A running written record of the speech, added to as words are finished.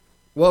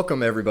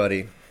Welcome,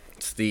 everybody.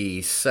 It's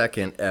the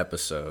second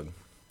episode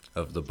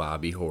of the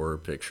Bobby Horror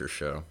Picture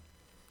Show.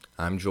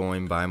 I'm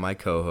joined by my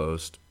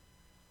co-host,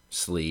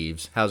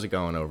 Sleeves. How's it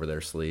going over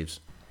there, Sleeves?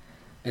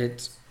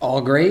 It's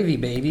all gravy,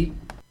 baby.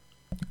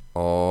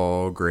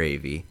 All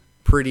gravy.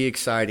 Pretty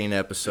exciting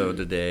episode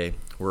today.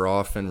 We're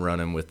off and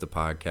running with the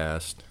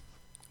podcast.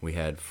 We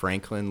had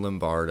Franklin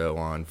Lombardo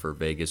on for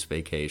Vegas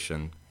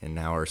Vacation, and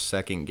now our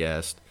second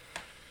guest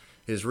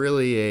is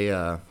really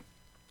a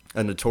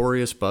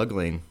notorious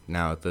bugling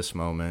now at this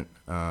moment.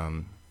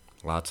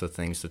 Lots of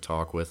things to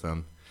talk with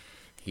him.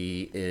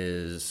 He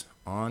is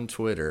on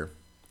Twitter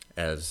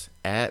as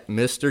at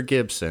Mr.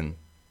 Gibson.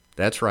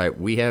 That's right,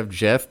 we have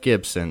Jeff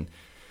Gibson.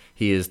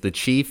 He is the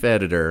chief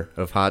editor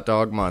of Hot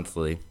Dog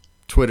Monthly,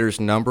 Twitter's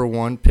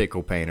 #1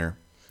 pickle painter,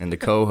 and the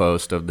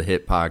co-host of the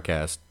hit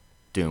podcast,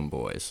 Doom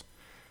Boys.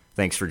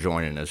 Thanks for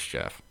joining us,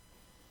 Jeff.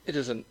 It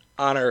is an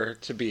honor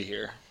to be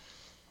here.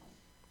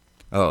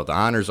 Oh, the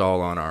honor's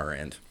all on our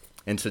end.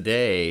 And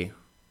today,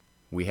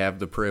 we have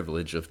the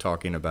privilege of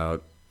talking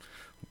about,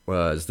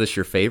 is this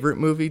your favorite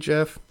movie,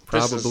 Jeff?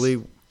 Probably.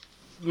 This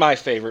is my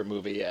favorite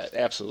movie yet,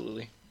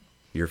 absolutely.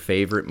 Your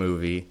favorite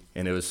movie,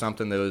 and it was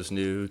something that was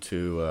new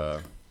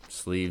to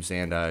Sleeves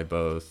and I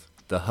both.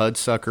 The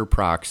Hudsucker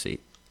Proxy,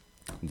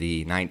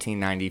 the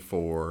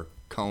 1994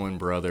 Coen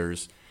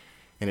Brothers,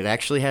 and it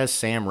actually has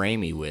Sam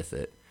Raimi with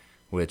it,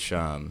 which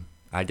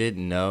I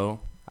didn't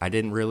know. I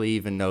didn't really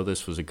even know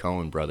this was a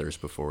Coen Brothers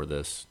before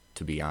this.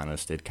 To be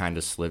honest, it kind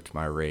of slipped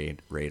my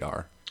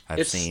radar.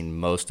 I've seen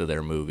most of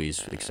their movies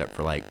except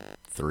for like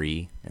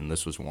 3, and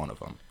this was one of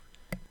them.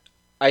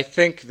 I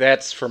think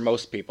that's for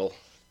most people.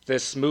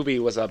 This movie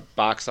was a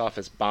box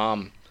office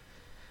bomb,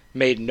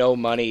 made no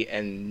money,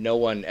 and no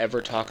one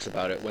ever talks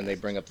about it when they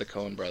bring up the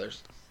Coen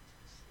Brothers.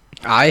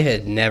 I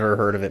had never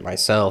heard of it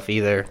myself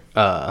either.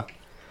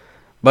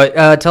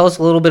 But tell us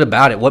a little bit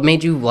about it. What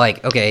made you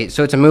like? Okay,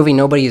 so it's a movie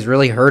nobody has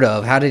really heard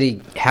of. How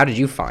did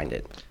you find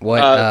it?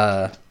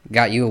 What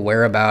got you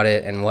aware about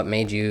it, and what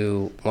made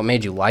you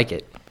like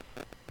it?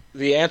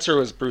 The answer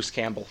was Bruce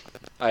Campbell.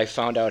 I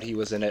found out he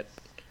was in it,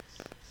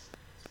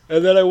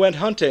 and then I went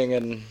hunting,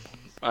 and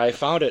I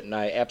found it, and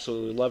I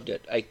absolutely loved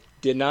it. I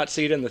did not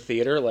see it in the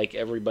theater like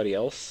everybody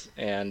else,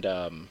 and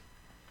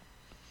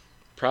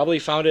probably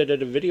found it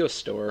at a video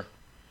store,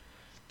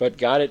 but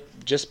got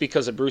it just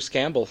because of Bruce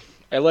Campbell.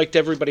 I liked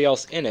everybody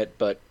else in it,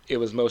 but it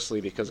was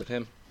mostly because of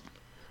him.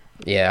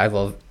 Yeah,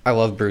 I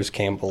love Bruce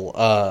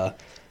Campbell.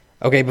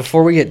 Okay,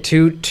 before we get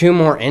too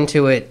more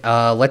into it,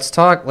 let's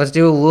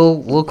do a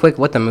little quick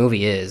what the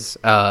movie is.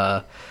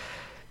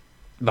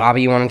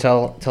 Bobby, you want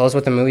to tell us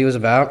what the movie was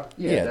about?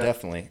 Yeah,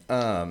 definitely.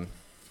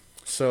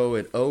 So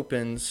it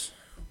opens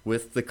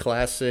with the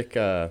classic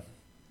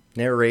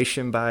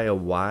narration by a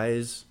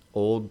wise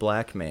old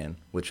black man,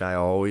 which I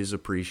always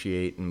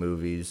appreciate in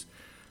movies.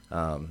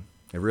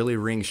 It really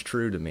rings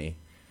true to me.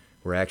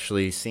 We're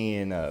actually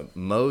seeing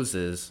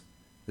Moses.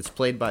 It's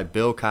played by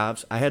Bill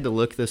Cobbs. I had to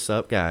look this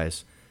up,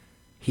 guys.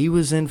 He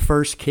was in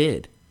First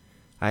Kid.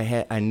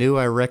 I knew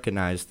I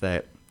recognized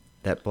that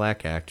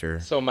black actor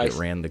that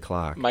ran the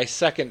clock. My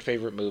second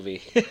favorite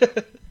movie.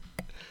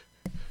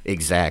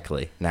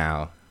 Exactly.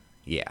 Now,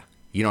 yeah,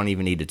 you don't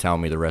even need to tell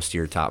me the rest of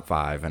your top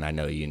 5, and I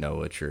know you know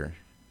what you're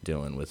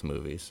doing with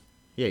movies.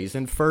 Yeah, he's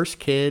in First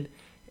Kid,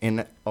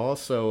 and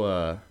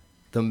also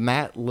the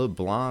Matt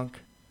LeBlanc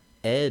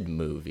Ed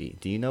movie.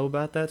 Do you know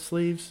about that,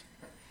 Sleeves?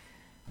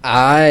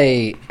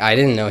 I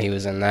didn't know he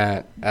was in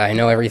that. I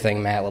know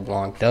everything Matt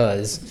LeBlanc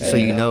does. So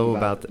you know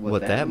about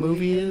what that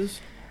movie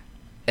is?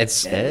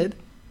 It's Ed?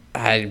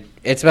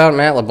 It's about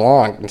Matt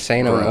LeBlanc.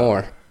 Say no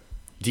more.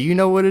 Do you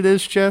know what it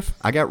is, Jeff?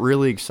 I got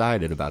really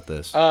excited about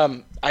this.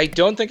 I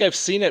don't think I've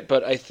seen it,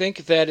 but I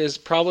think that is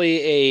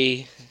probably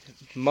a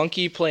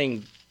monkey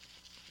playing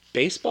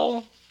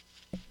baseball.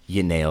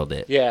 You nailed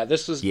it. Yeah,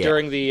 this was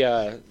during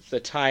the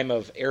time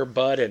of Air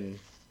Bud and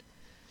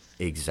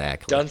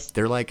exactly.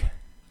 They're like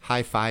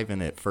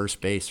high-fiving at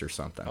first base or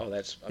something. Oh,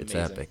 that's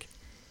amazing. It's epic.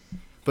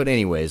 But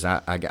anyways,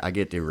 I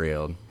get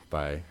derailed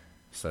by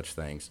such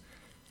things.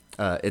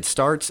 It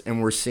starts,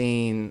 and we're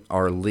seeing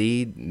our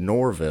lead,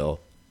 Norville,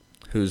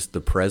 who's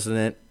the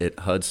president at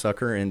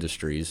Hudsucker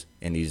Industries,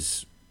 and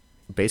he's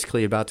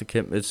basically about to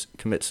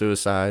commit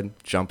suicide,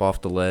 jump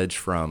off the ledge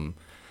from,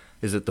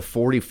 is it the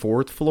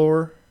 44th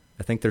floor?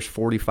 I think there's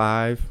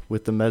 45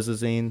 with the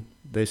mezzanine,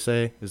 they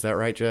say. Is that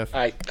right, Jeff?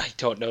 I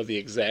don't know the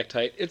exact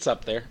height. It's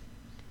up there.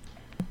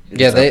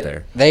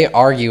 They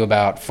argue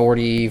about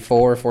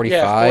 44, 45.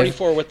 Yeah,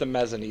 44 with the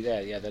mezzanine.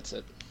 Yeah, that's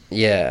it.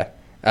 Yeah.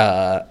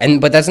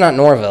 But that's not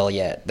Norville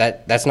yet.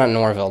 That's not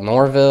Norville.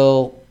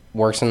 Norville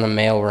works in the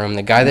mailroom.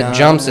 The guy that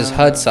jumps is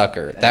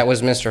Hudsucker. That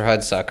was Mr.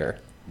 Hudsucker.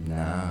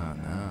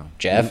 No.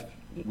 Jeff?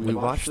 We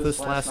watched this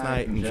last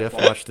night, and Jeff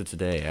watched it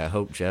today. I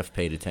hope Jeff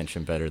paid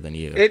attention better than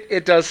you.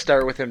 It does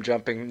start with him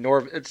jumping.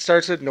 It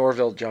starts with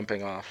Norville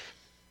jumping off.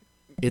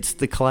 It's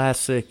the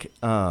classic,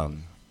 the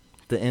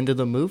end of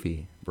the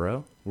movie,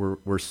 bro.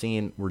 We're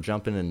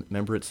jumping in.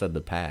 Remember, it said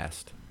the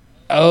past.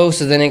 Oh,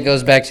 so then it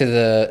goes back to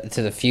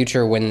the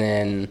future when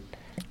then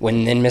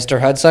When then Mr.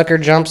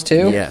 Hudsucker jumps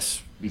too?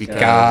 Yes, because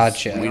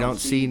Gotcha. we don't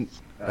see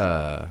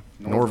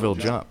Norville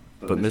jump,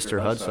 but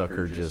Mr.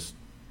 Hudsucker just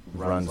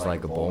runs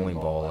like a bowling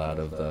ball out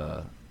of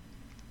the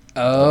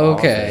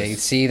Okay.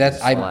 office. See, that's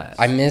Splats.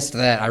 I missed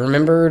that. I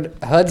remembered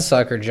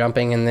Hudsucker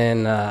jumping, and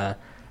then I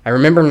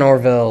remember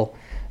Norville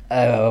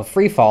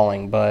free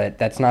falling, but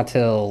that's not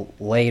till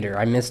later.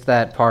 I missed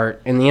that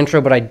part in the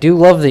intro, but I do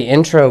love the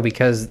intro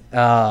because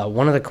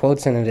one of the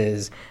quotes in it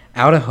is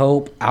 "out of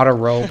hope, out of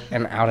rope,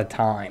 and out of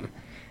time,"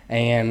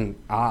 and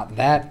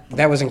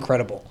that was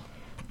incredible.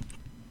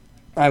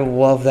 I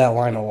love that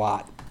line a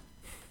lot.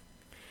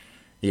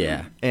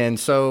 Yeah, and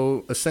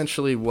so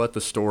essentially what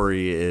the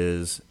story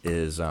is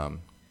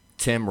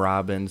Tim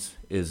Robbins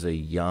is a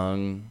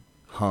young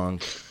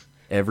hunk.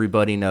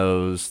 Everybody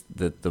knows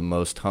that the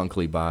most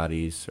hunkly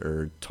bodies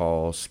are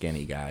tall,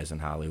 skinny guys in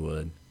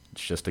Hollywood.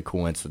 It's just a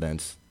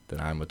coincidence that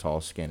I'm a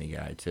tall, skinny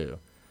guy too.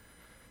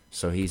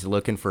 So he's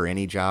looking for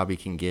any job he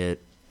can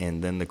get,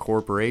 and then the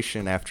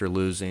corporation, after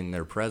losing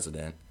their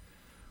president,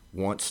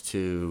 wants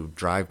to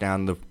drive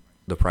down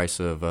the price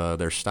of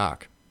their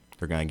stock.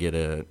 They're going to get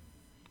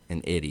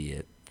an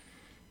idiot,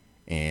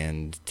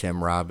 and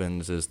Tim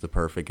Robbins is the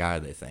perfect guy,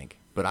 they think.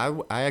 But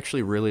I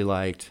actually really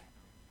liked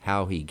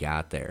how he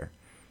got there,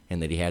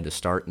 and that he had to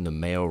start in the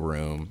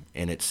mailroom,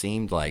 and it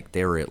seemed like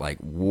they were at like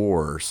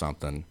war or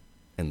something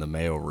in the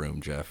mailroom,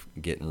 Jeff,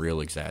 getting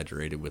real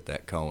exaggerated with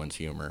that Cohen's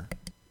humor.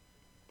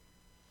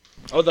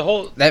 Oh,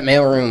 That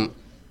mailroom.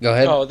 Go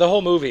ahead. the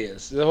whole movie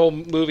is. The whole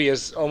movie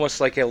is almost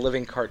like a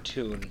living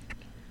cartoon.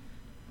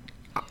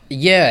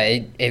 Yeah,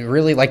 it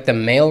really, like the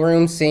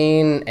mailroom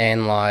scene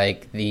and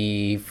like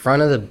the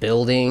front of the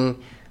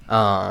building,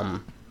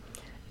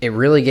 it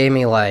really gave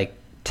me like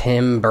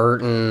Tim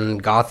Burton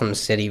Gotham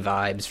City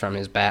vibes from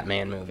his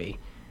Batman movie.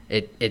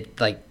 It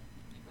like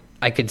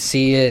I could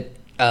see it.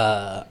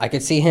 I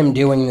could see him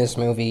doing this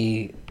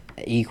movie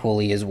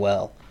equally as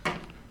well.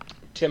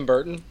 Tim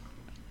Burton.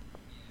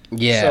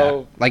 Yeah,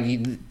 So-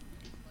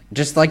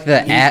 just like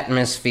the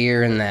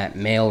atmosphere in that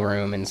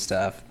mailroom and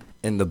stuff.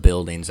 In the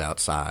buildings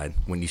outside,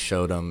 when you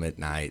showed them at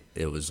night,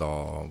 it was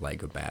all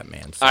like a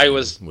Batman scene I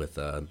was- with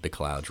the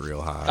clouds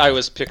real high. I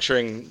was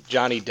picturing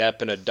Johnny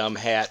Depp in a dumb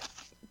hat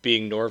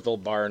being Norville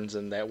Barnes,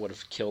 and that would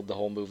have killed the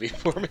whole movie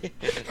for me.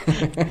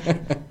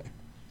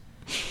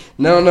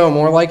 No,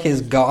 more like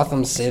his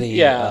Gotham City.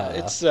 Yeah,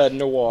 it's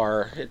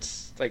noir.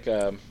 It's like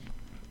the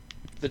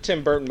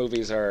Tim Burton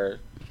movies are.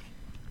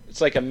 It's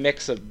like a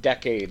mix of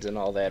decades and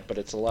all that, but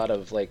it's a lot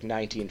of like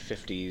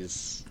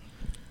 1950s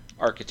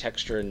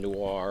architecture and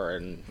noir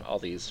and all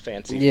these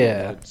fancy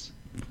neighborhoods.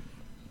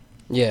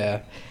 Yeah.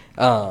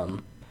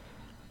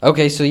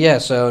 Okay,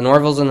 so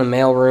Norville's in the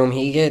mailroom.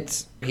 He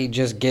gets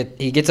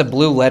a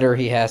blue letter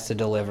he has to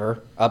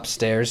deliver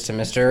upstairs to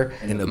Mr.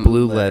 And the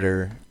blue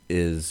letter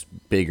is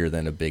bigger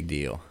than a big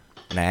deal.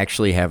 And I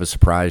actually have a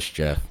surprise,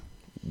 Jeff.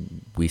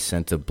 We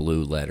sent a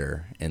blue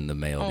letter in the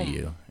mail to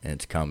you, and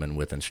it's coming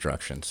with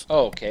instructions.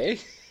 Oh, okay.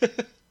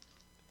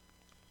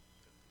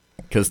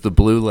 Because the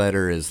blue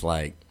letter is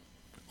like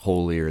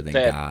holier than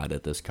That God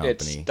at this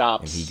company. it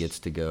stops and he gets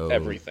to go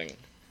everything.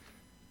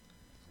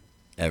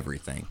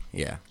 Everything,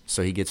 yeah.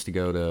 So he gets to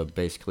go to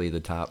basically the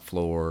top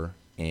floor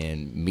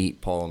and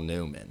meet Paul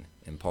Newman.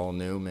 And Paul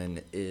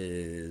Newman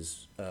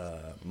is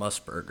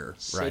Musburger,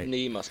 right?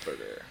 Sidney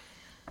Musburger.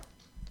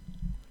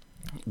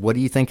 What do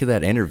you think of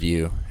that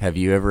interview? Have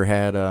you ever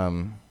had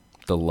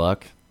the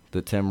luck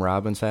that Tim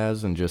Robbins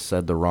has and just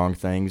said the wrong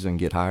things and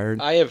get hired?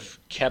 I have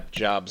kept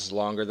jobs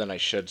longer than I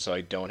should, so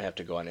I don't have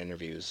to go on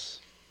interviews.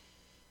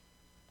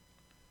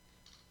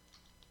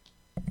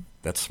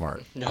 That's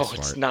smart. No, That's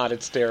it's smart. not.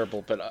 It's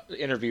terrible, but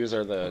interviews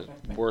are the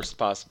worst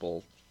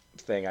possible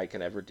thing I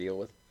can ever deal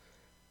with.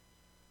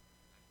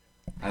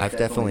 I've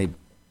definitely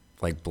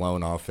like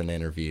blown off an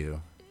interview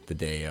the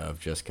day of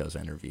just because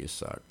interviews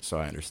suck. So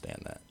I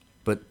understand that.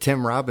 But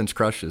Tim Robbins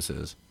crushes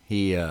his.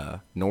 He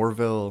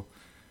Norville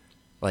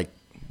like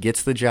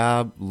gets the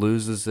job,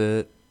 loses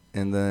it,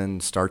 and then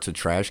starts a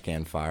trash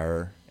can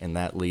fire, and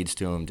that leads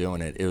to him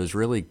doing it. It was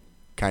really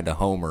kind of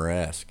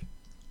Homer-esque.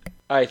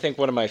 I think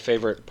one of my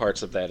favorite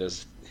parts of that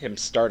is him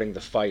starting the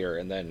fire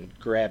and then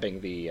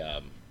grabbing the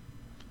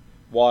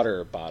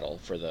water bottle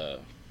for the.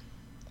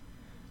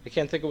 I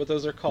can't think of what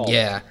those are called.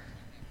 Yeah,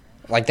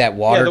 like that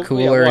water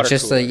cooler. water It's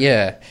just cooler.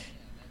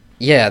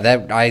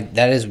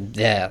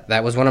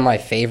 that was one of my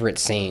favorite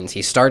scenes.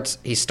 He starts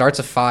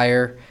a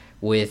fire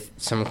with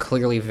some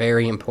clearly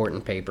very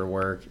important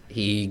paperwork.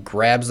 He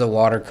grabs the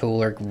water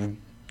cooler,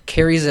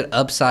 carries it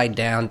upside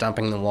down,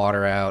 dumping the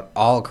water out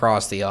all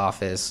across the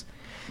office.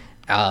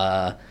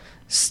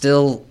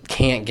 Still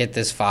can't get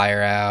this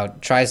fire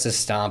out. Tries to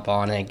stomp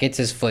on it. Gets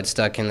his foot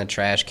stuck in the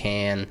trash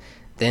can.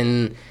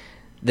 Then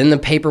the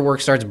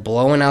paperwork starts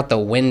blowing out the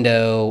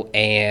window,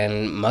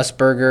 and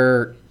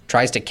Musburger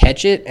tries to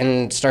catch it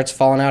and starts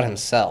falling out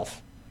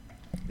himself.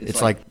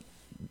 It's like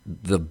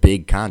the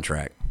big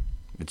contract.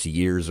 It's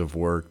years of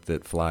work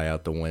that fly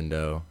out the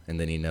window, and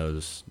then he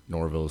knows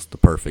Norville's the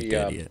perfect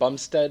The idiot.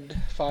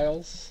 Bumstead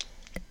files.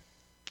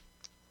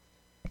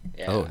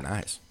 Yeah. Oh,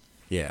 nice.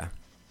 Yeah.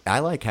 I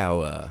like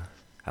how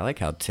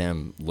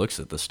Tim looks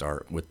at the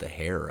start with the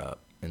hair up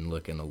and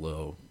looking a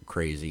little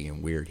crazy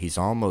and weird. He's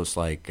almost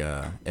like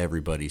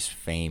everybody's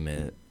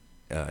favorite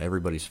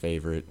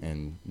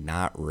and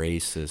not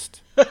racist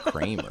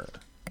Kramer.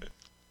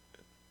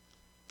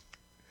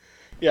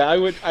 Yeah, I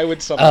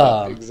would sum it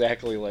up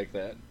exactly like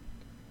that.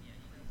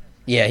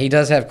 Yeah, he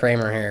does have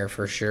Kramer hair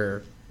for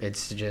sure.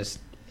 It's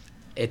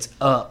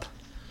up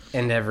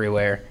and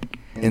everywhere.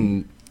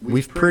 And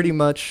we've pretty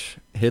much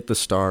hit the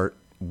start.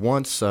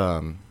 Once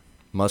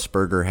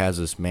Musburger has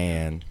his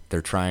man,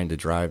 they're trying to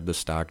drive the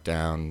stock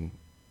down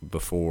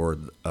before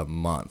a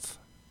month.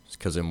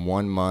 Because in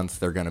 1 month,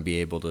 they're going to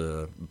be able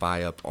to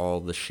buy up all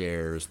the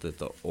shares that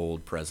the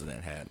old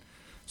president had.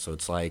 So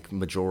it's like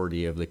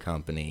majority of the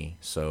company,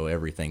 so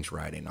everything's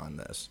riding on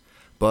this.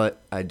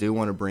 But I do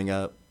want to bring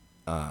up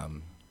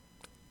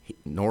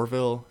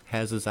Norville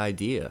has his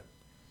idea,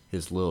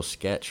 his little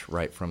sketch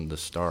right from the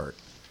start.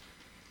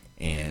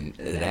 And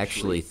it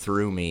actually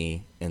threw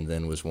me and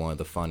then was one of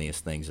the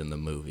funniest things in the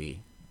movie.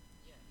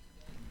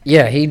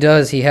 Yeah, he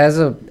does. He has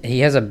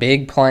a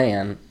big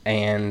plan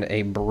and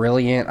a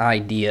brilliant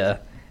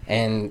idea,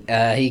 and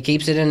he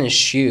keeps it in his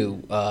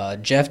shoe.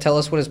 Jeff, tell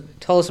us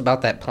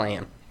about that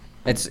plan.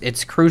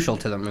 It's crucial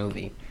to the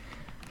movie.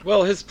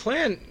 Well, his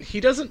plan,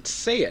 he doesn't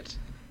say it.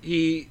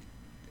 He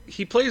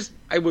plays,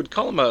 I would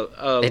call him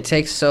it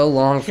takes so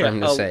long for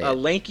him to say a it.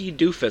 lanky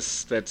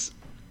doofus that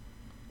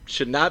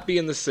should not be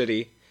in the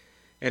city,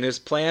 and his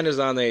plan is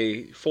on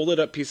a folded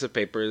up piece of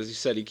paper. As you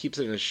said, he keeps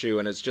it in his shoe,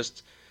 and it's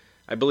just,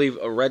 I believe,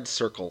 a red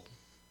circle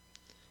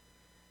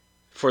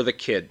for the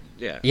kid.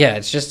 Yeah. Yeah,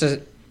 it's just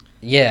a.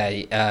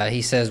 Yeah,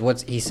 he says for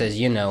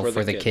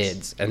the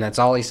kids, and that's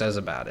all he says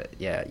about it.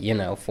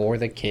 Yeah, for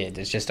the kids.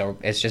 It's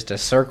just a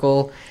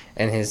circle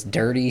and his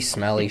dirty,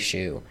 smelly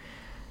shoe.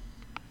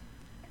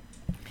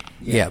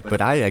 Yeah, but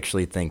I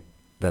actually think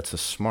that's a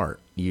smart.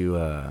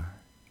 You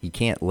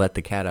can't let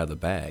the cat out of the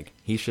bag.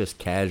 He's just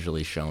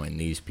casually showing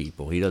these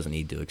people. He doesn't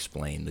need to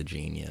explain the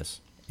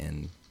genius,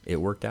 and it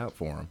worked out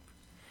for him.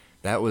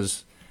 That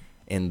was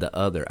in the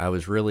other. I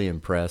was really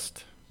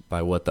impressed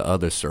by what the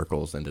other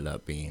circles ended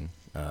up being.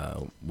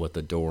 What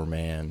the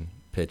doorman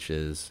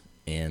pitches,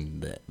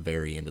 and the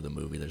very end of the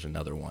movie, there's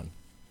another one.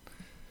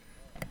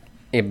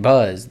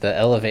 Buzz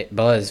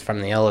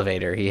from the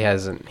elevator. He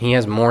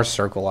has more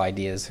circle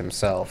ideas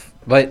himself.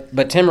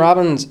 But Tim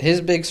Robbins,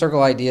 his big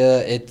circle idea,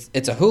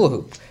 it's a hula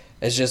hoop.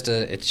 It's just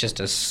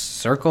a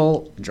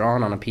circle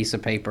drawn on a piece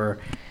of paper,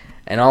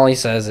 and all he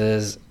says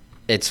is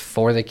it's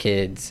for the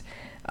kids.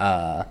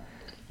 But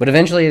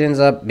eventually it ends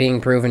up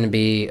being proven to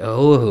be a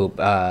hula hoop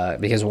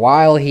because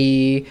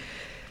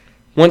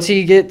once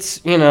he gets,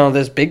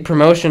 this big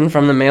promotion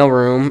from the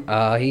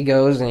mailroom, he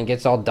goes and he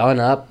gets all done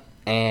up,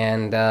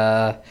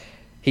 and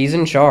he's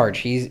in charge.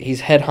 He's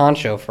head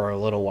honcho for a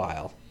little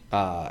while,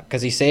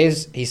 because he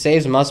saves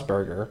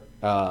Musburger.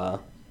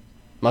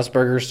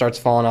 Musburger starts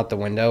falling out the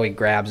window. He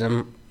grabs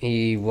him.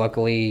 He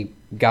luckily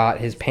got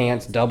his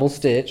pants double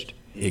stitched.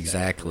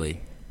 Exactly.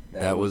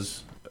 That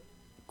was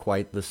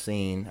quite the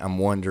scene. I'm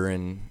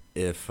wondering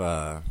if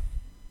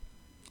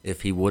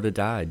he would have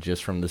died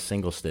just from the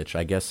single stitch.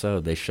 I guess so.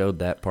 They showed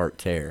that part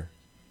tear.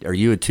 Are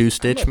you a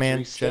two-stitch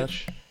man,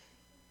 Jeff?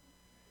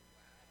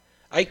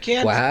 I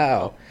can't.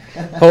 Wow.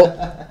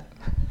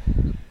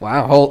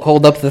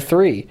 Hold up the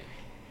 3.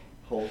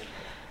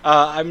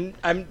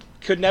 I'm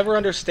could never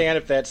understand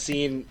if that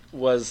scene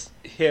was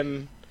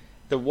him.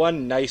 The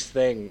one nice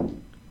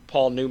thing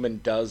Paul Newman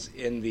does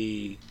in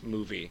the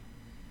movie.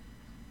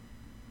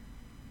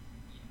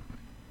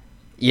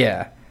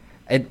 Yeah.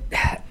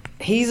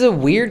 He's a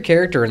weird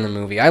character in the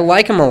movie. I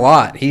like him a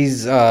lot.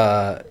 He's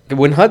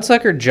when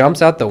Hudsucker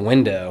jumps out the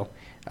window,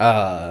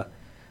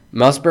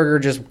 Musburger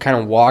just kind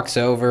of walks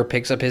over,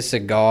 picks up his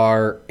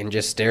cigar, and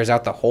just stares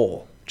out the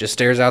hole. Just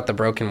stares out the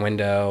broken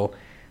window.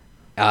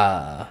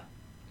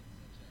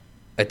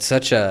 It's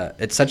such a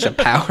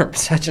power,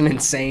 such an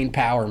insane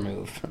power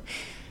move.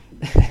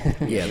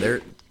 Yeah,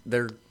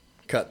 they're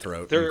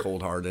cutthroat and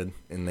cold-hearted,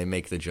 and they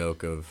make the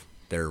joke of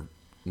they're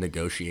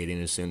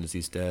negotiating as soon as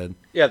he's dead.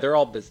 Yeah, they're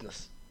all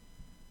business.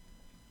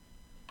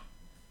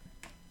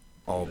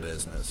 All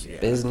business, yeah.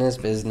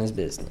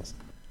 Business.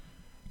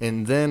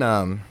 And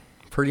then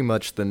pretty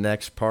much the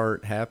next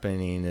part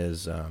happening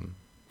is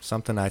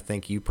something I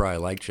think you probably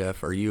like,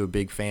 Jeff. Are you a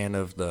big fan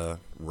of the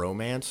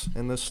romance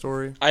in this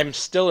story? I'm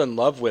still in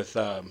love with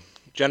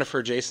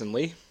Jennifer Jason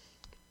Leigh.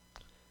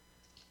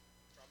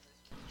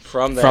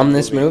 From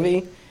this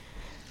movie?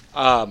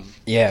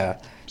 Yeah.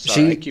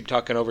 Sorry, I keep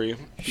talking over you.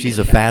 She's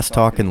a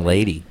fast-talking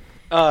lady.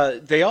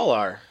 They all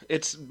are.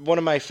 It's one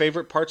of my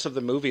favorite parts of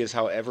the movie is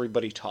how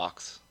everybody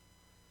talks.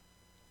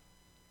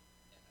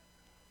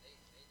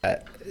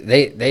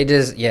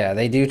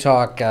 They do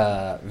talk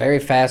very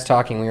fast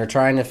talking. We were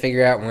trying to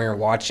figure out when we were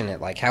watching it,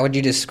 like, how would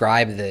you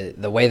describe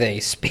the way they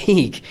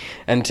speak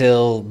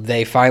until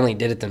they finally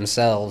did it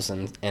themselves,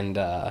 and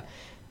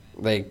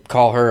they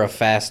call her a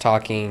fast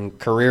talking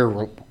career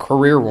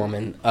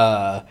woman.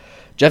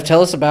 Jeff,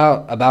 tell us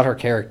about her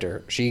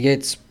character.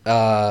 She's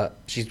got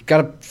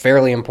a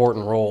fairly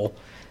important role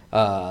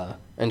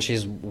and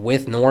she's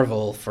with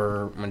Norville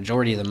for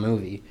majority of the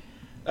movie.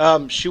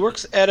 She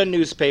works at a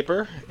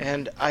newspaper,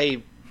 and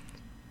I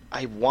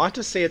want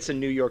to say it's in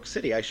New York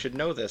City. I should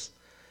know this.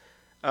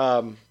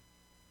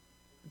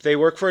 They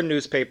work for a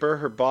newspaper.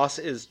 Her boss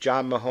is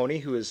John Mahoney,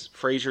 who is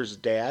Frasier's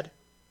dad.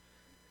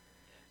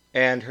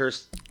 And her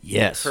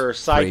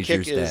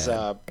sidekick is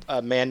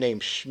a man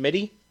named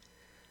Schmitty,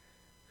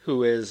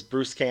 who is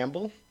Bruce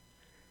Campbell.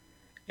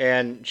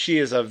 And she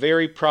is a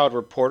very proud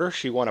reporter.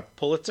 She won a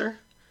Pulitzer,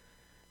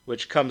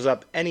 which comes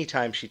up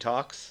anytime she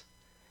talks.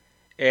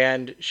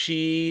 And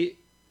she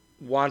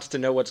wants to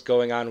know what's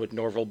going on with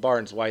Norville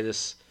Barnes, why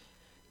this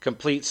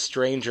complete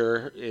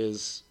stranger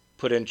is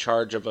put in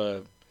charge of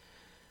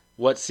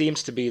what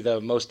seems to be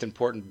the most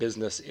important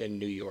business in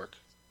New York.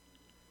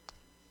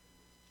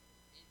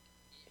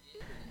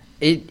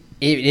 It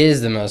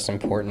is the most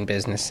important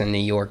business in New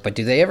York, but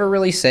do they ever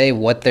really say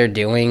what they're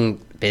doing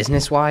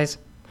business-wise?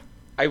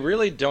 I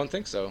really don't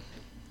think so.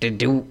 I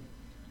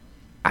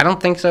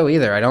don't think so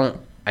either. I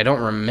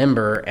don't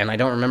remember, and I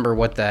don't remember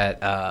what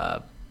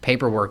that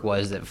paperwork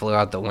was that flew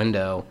out the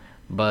window,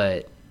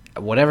 but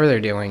whatever they're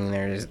doing,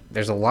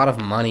 there's a lot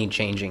of money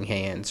changing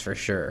hands for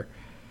sure.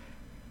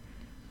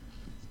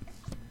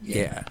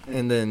 Yeah,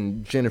 and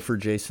then Jennifer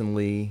Jason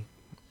Leigh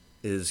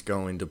is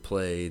going to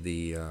play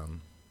the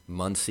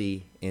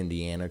Muncie,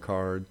 Indiana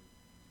card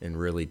and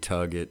really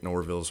tug at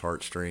Norville's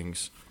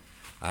heartstrings.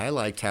 I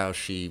liked how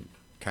she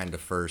kind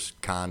of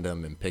first conned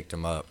him and picked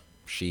him up.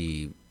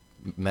 She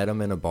met him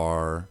in a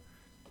bar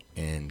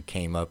and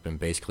came up and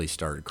basically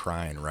started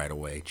crying right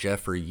away.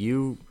 Jeff, are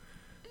you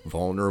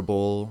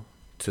vulnerable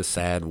to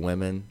sad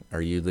women?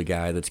 Are you the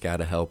guy that's got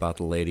to help out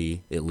the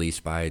lady at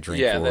least buy a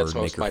drink yeah, for her that's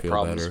and most make her of my feel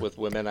problems better? with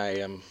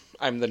women.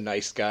 I'm the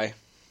nice guy,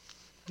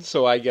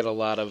 so I get a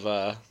lot of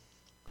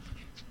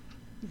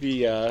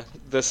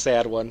the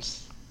sad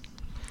ones,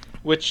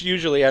 which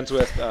usually ends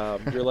with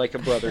 "you're like a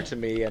brother to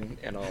me"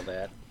 and all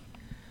that.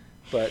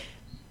 But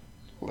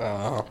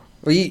Well,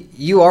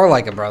 you are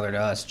like a brother to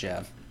us,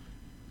 Jeff.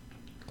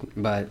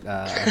 But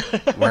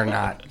we're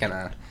not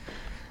gonna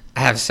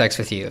have sex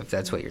with you if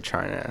that's what you're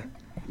trying to.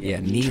 Yeah,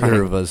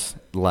 neither of us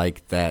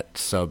like that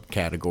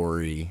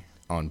subcategory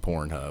on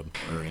Pornhub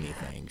or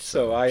anything.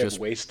 so I have just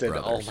wasted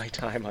all brothers. my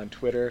time on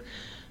Twitter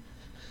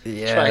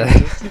Yeah, trying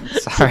to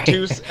sorry.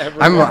 seduce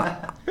everyone.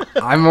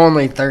 I'm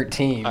only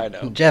 13. I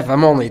know. Jeff,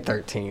 I'm only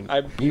 13.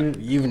 I'm-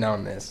 You've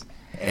known this.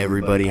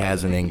 Everybody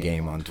has an end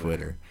game on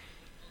Twitter.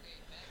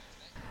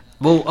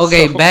 Well,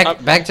 okay, So, back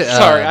I'm to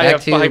sorry, I back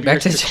have to 5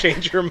 back years to to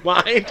change your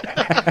mind.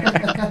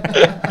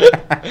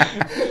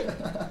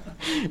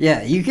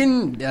 Yeah, you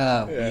can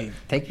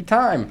take your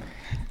time.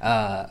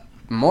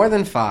 More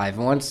than 5.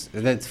 Once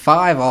that's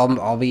 5,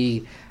 I'll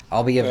be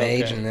of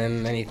age, Okay. and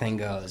then anything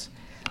goes.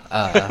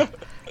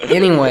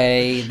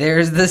 Anyway,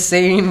 there's the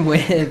scene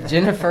with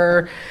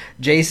Jennifer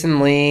Jason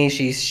Leigh.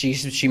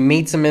 She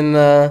meets him in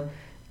the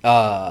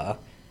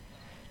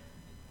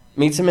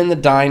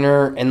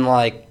diner, and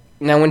like.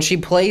 Now, when she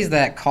plays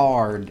that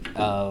card,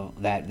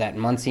 that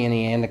Muncie,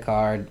 Indiana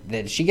card,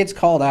 that she gets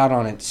called out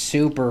on it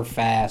super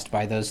fast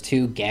by those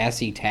 2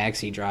 gassy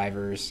taxi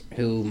drivers,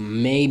 who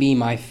may be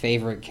my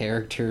favorite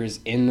characters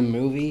in the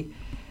movie.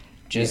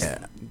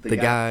 The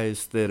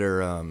guys that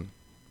are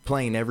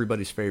playing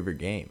everybody's favorite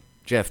game.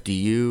 Jeff, do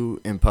you,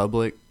 in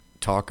public,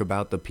 talk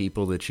about the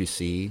people that you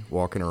see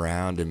walking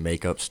around and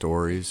make up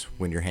stories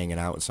when you're hanging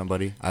out with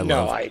somebody? I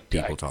love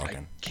people talking.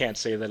 I can't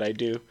say that I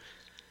do.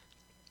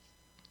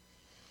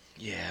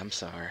 Yeah, I'm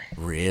sorry.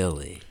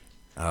 Really?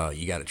 Oh,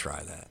 you got to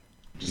try that.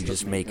 You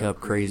just make up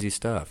crazy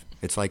stuff.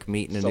 It's like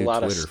meeting a new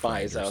lot of Twitter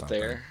friend spies or out something.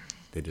 there.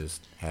 They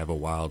just have a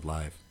wild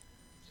life.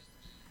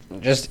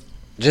 Just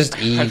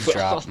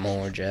eavesdrop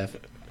more, Jeff.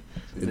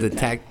 The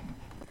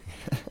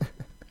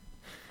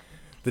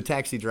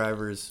taxi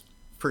drivers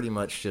pretty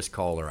much just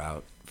call her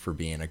out for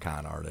being a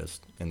con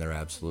artist, and they're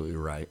absolutely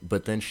right.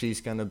 But then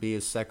she's going to be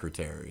his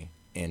secretary,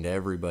 and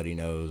everybody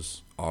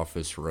knows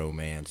office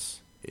romance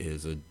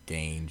is a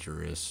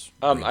dangerous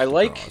bridge I to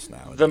like cross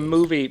nowadays. the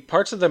movie,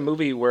 parts of the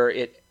movie where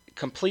it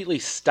completely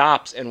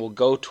stops and will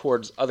go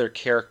towards other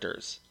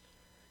characters.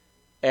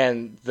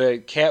 And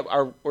the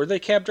were they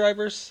cab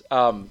drivers?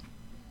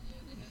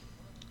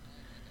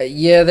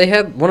 Yeah, they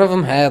had one of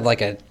them had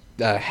like a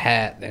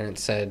hat and it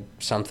said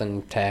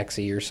something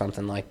taxi or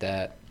something like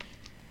that.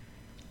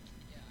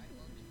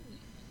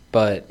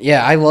 But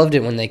yeah, I loved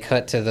it when they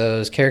cut to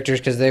those characters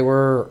because they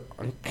were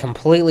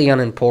completely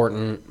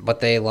unimportant, but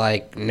they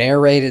like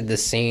narrated the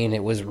scene.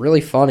 It was really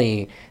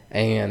funny,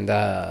 and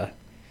I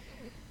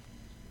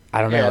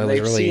don't know. Yeah, It was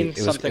they've really seen it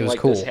was something like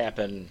cool. this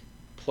happen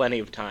plenty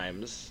of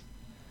times.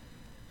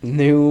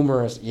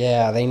 Numerous,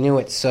 yeah, they knew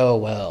it so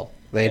well.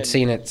 They had And-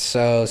 seen it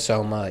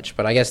so much,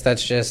 but I guess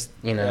that's just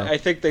I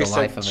think they the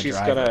life said of a she's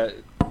driver. gonna.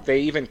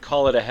 They even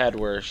call it ahead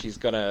where she's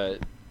gonna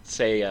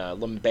say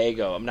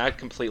lumbago. I'm not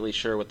completely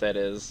sure what that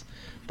is,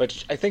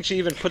 but I think she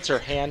even puts her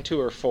hand to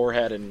her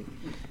forehead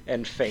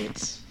and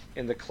faints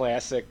in the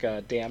classic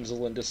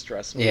damsel in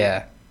distress movie.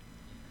 Yeah.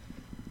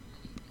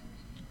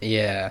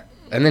 Yeah.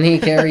 And then he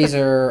carries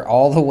her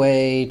all the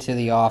way to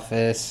the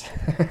office,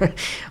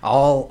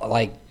 all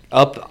like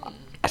up.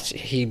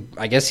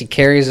 I guess he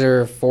carries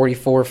her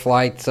 44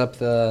 flights up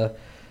the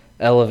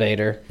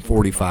elevator.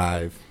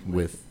 45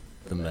 with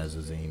the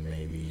mezzanine,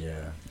 maybe.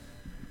 Yeah.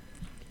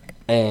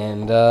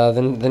 And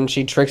then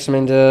she tricks him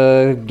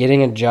into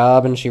getting a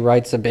job, and she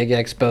writes a big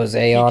expose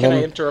on him. Can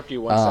I interrupt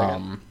you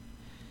 1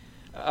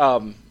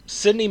 second?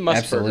 Sidney Musburger,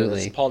 Absolutely.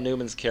 this is Paul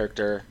Newman's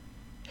character,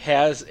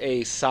 has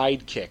a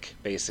sidekick,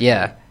 basically.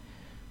 Yeah.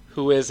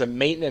 Who is a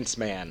maintenance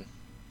man.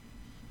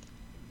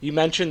 You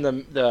mentioned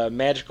the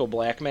magical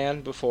black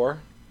man before.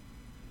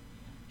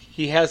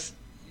 He has...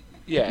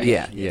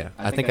 Yeah.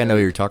 I think I know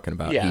what you're talking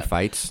about. Yeah. He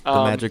fights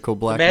the magical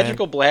black man. man. The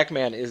magical black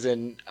man is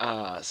in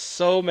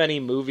so many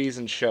movies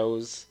and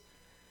shows.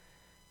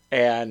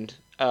 And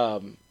I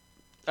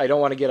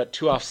don't want to get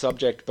too off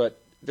subject, but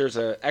there's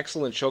an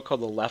excellent show called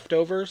The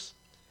Leftovers,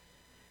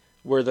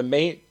 where the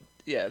main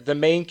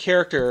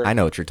character... I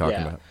know what you're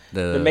talking about.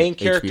 The main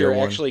character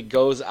HBO actually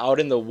goes out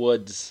in the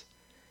woods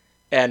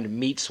and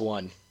meets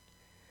one.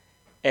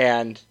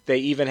 And they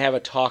even have a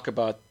talk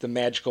about the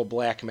magical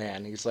black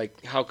man. He's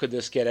like, how could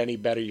this get any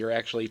better? You're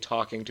actually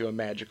talking to a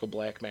magical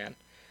black man.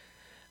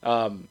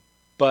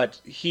 But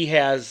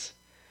the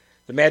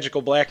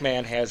magical black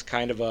man has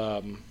kind of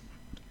a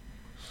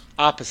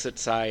opposite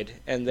side,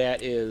 and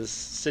that is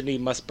Sidney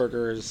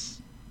Musburger's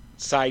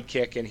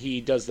sidekick, and he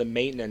does the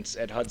maintenance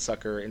at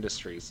Hudsucker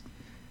Industries.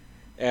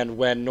 And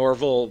when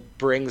Norval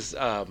brings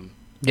her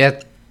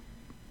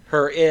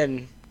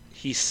in,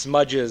 he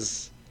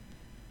smudges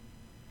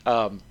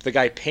the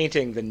guy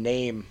painting the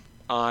name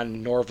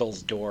on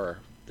Norval's door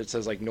that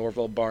says like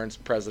Norval Barnes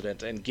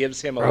President, and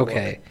gives him a look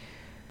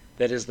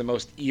that is the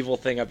most evil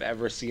thing I've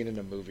ever seen in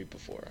a movie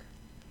before.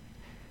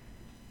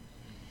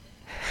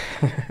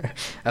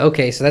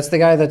 Okay, so that's the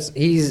guy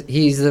he's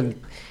the...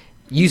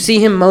 You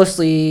see him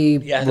mostly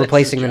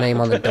replacing the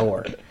name on the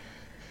door.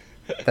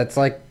 That's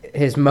like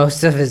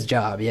most of his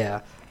job,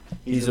 yeah.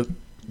 He's a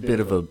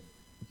bit of a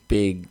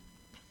big,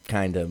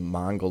 kind of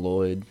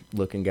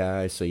mongoloid-looking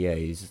guy, so yeah,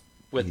 he's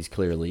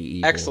clearly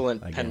evil.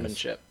 Excellent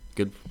penmanship.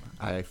 Good.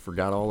 I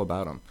forgot all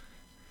about him.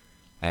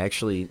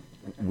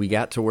 We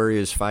got to where he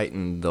was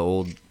fighting the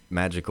old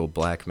magical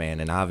black man,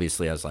 and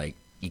obviously I was like,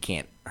 you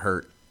can't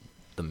hurt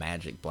the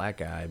magic black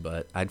guy,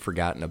 but I'd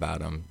forgotten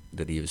about him,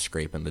 that he was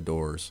scraping the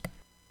doors.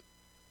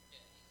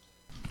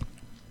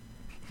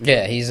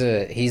 Yeah, he's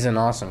an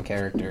awesome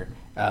character.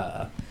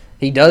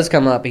 He does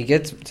come up. He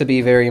gets to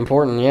be very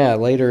important. Yeah,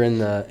 later in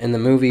the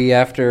movie,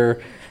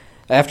 after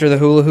the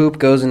hula hoop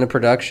goes into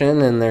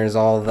production, and there's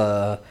all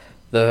the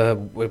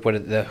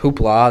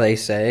hoopla, they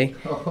say.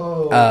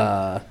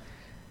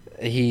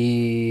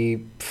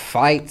 He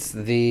fights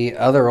the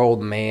other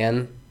old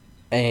man,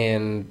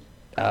 and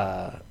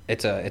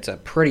it's a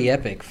pretty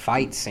epic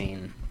fight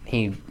scene.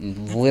 He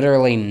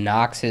literally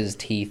knocks his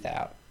teeth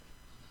out.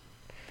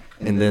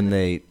 And then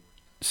they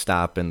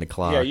stop in the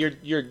clock.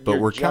 Yeah, but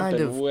we're jumping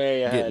kind of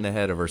way ahead. getting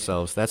ahead of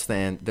ourselves. That's the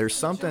end. There's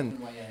something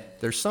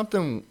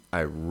I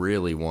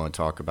really want to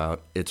talk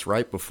about. It's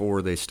right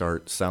before they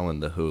start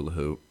selling the hula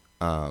hoop.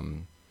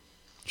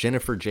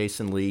 Jennifer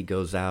Jason Leigh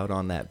goes out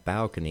on that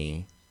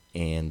balcony,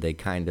 and they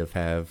kind of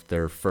have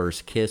their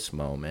first kiss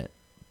moment.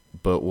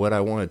 But what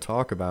I want to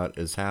talk about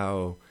is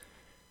how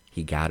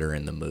he got her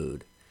in the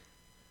mood.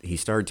 He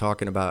started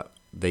talking about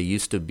they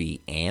used to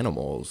be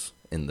animals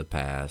in the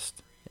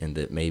past, and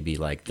that maybe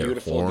like their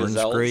Beautiful horns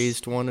gazelles.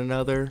 grazed one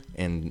another,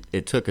 and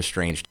it took a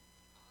strange...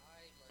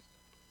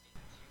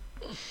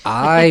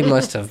 I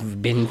must have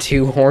been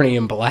too horny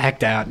and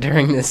blacked out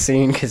during this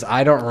scene, because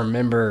I don't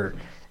remember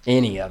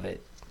any of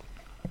it.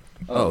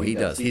 Oh, he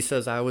does. He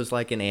says, I was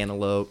like an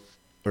antelope,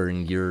 or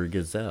you're a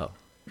gazelle.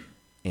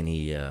 And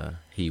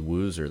he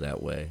woos her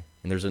that way.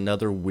 And there's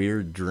another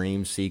weird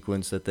dream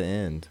sequence at the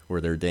end where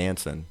they're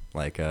dancing,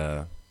 like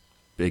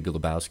Big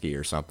Lebowski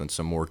or something,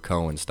 some more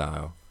Coen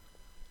style.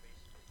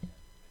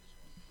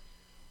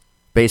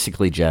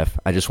 Basically, Jeff,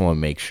 I just want to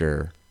make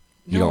sure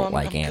you don't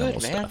like animal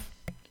good, man. stuff.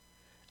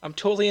 I'm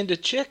totally into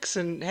chicks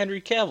and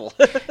Henry Cavill.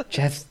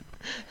 Jeff's...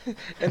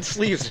 And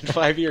sleeves in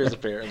 5 years,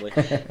 apparently.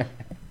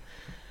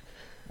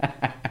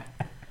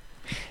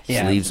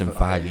 Yeah. Sleeves in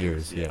 5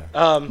 years, yeah.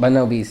 But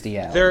no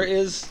bestiality. There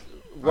is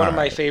one of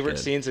my Alright, favorite good.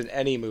 scenes in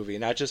any movie,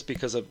 not just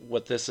because of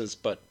what this is,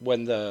 but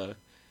when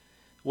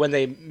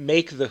they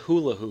make the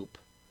hula hoop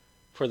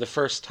for the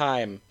first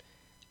time,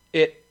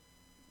 it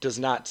does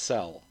not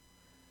sell.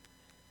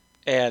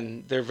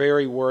 And they're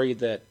very worried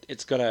that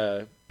it's going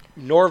to...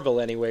 Norville,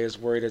 anyway, is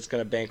worried it's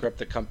going to bankrupt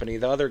the company.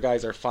 The other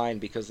guys are fine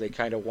because they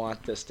kind of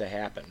want this to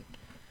happen.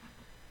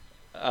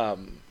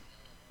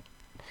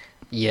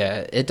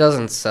 Yeah, it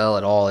doesn't sell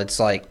at all. It's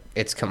like,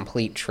 it's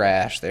complete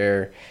trash.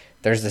 There's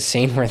the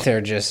scene where they're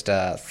just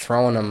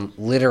throwing them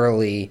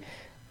literally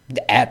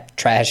at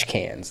trash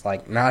cans.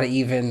 Like, not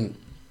even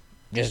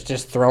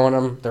just throwing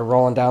them. They're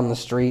rolling down the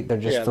street. They're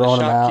just throwing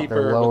them out.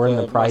 They're lowering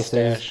the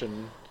prices.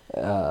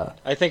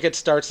 I think it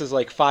starts as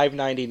like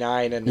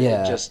 $5.99, and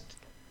it just,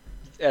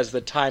 as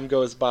the time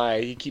goes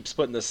by, he keeps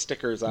putting the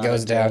stickers on.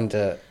 Goes down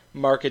to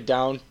mark it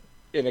down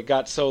and it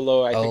got so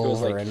low, I think it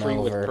was Over like and free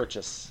with over.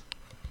 purchase.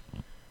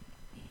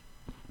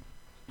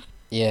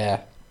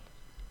 Yeah.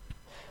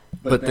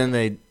 But then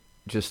they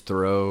just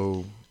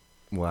throw,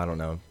 well, I don't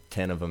know,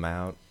 10 of them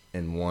out,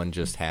 and one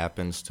just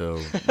happens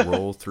to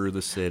roll through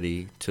the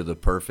city to the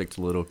perfect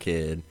little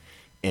kid.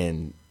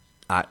 And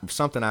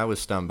something I was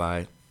stunned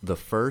by, the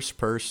first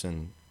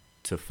person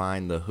to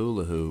find the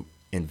hula hoop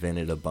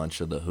invented a bunch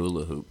of the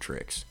hula hoop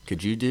tricks.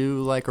 Could you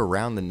do like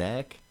around the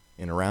neck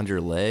and around your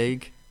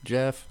leg,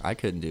 Jeff? I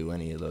couldn't do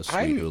any of those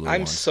sweet hula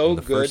I'm ones. so And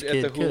the good first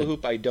at the kid hula could.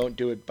 hoop, I don't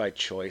do it by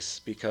choice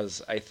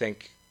because I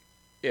think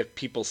if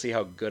people see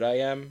how good I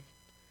am,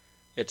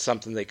 it's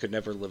something they could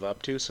never live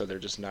up to, so they're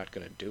just not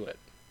going to do it.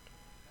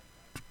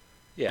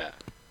 Yeah.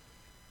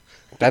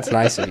 That's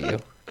nice of you.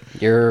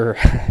 You're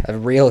a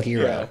real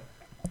hero. Yeah.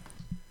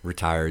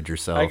 Retired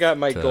yourself. I got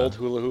my to gold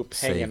hula hoop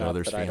save hanging up,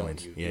 others' but I don't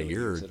feelings. use, Yeah, really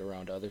you're use it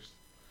around others.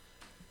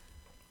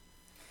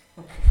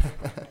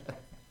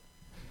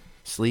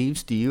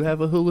 Sleeves, do you have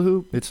a hula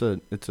hoop? It's a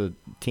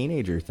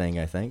teenager thing,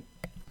 I think.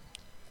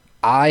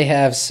 I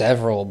have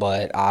several,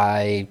 but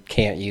I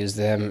can't use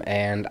them,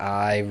 and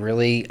I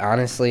really,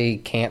 honestly,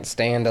 can't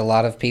stand a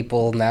lot of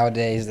people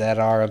nowadays that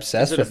are Is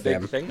obsessed it a with big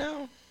them. thing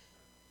now?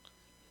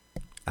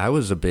 I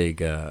was a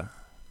big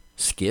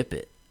Skip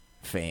It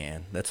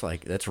fan.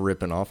 That's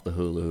ripping off the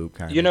hula hoop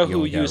kind of. You know who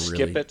only gotta use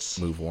really Skip Its?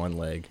 Move one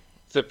leg.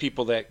 The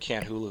people that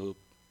can't hula hoop.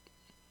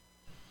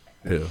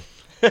 Who?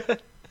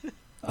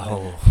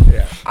 Oh,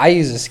 Yeah. I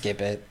use a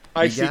skip it.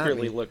 I You got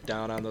secretly me. look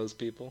down on those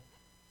people.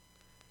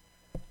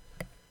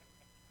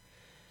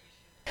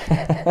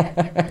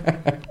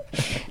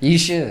 You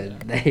should.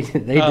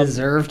 They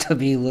deserve to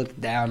be looked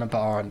down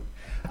upon.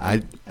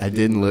 I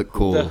didn't look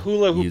cool. The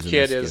hula hoop using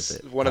kid Skip is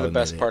It. one of the I'll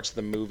best admit it. parts of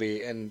the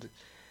movie, and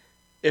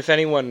if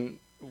anyone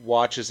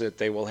watches it,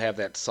 they will have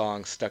that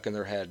song stuck in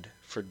their head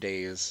for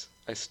days.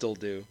 I still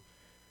do.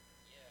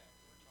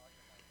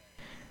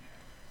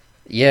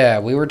 Yeah,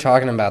 we were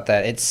talking about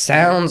that. It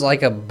sounds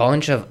like a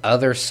bunch of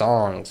other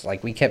songs.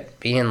 Like, we kept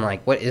being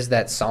like, what is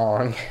that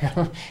song?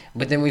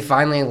 But then we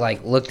finally,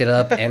 like, looked it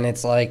up, and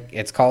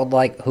it's called,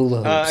 like, Hula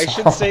Hoop I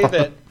Song. should say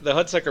that the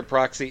Hudsucker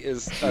Proxy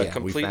is a Yeah, we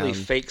completely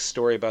found- fake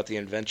story about the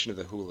invention of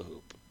the hula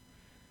hoop.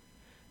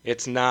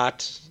 It's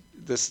not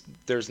this.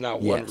 There's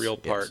not one Yes, real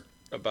yes. part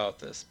about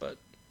this, but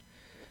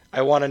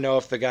I want to know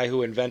if the guy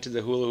who invented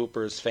the hula hoop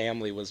or his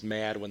family was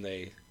mad when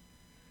they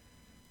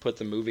put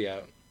the movie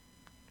out.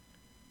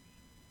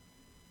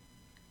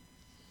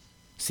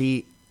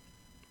 See,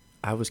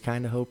 I was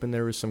kind of hoping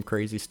there was some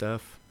crazy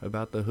stuff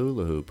about the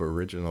hula hoop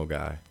original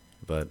guy,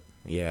 but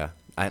yeah.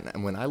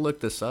 When I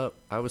looked this up,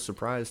 I was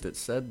surprised. It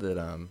said that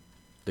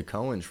the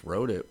Coens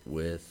wrote it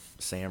with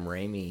Sam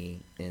Raimi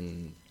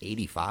in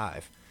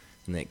 '85,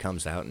 and it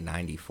comes out in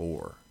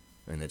 '94,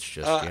 and it's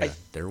just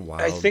they're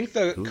wild. I think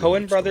the hula Coen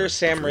hoop brothers,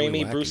 story. Sam It's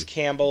really Raimi, Bruce wacky.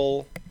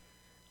 Campbell.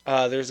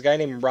 There's a guy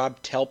named Rob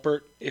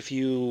Telpert. If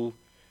you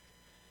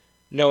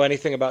know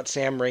anything about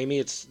Sam Raimi,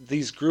 it's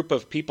these group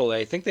of people.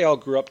 I think they all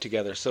grew up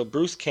together. So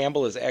Bruce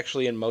Campbell is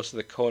actually in most of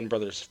the Coen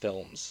brothers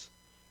films.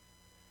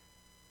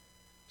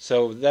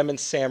 So them and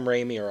Sam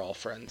Raimi are all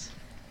friends.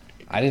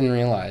 I didn't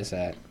realize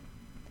that.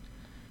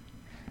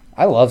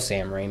 I love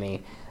Sam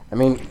Raimi. I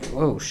mean,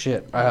 oh,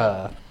 shit.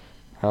 I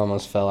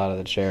almost fell out of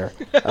the chair.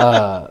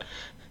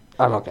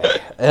 I'm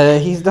okay.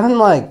 He's done,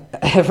 like,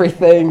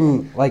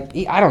 everything. Like,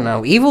 I don't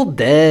know. Evil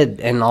Dead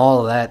and all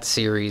of that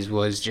series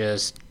was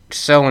just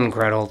so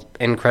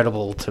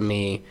incredible to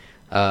me.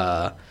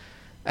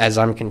 As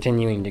I'm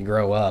continuing to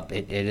grow up,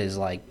 it is,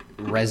 like,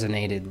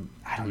 resonated.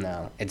 I don't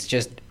know. It's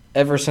just,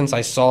 ever since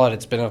I saw it,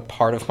 it's been a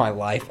part of my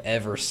life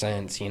ever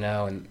since, you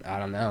know? And I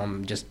don't know.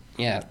 I'm just,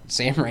 yeah,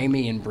 Sam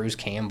Raimi and Bruce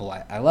Campbell.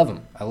 I love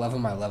them. I love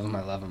them. I love them.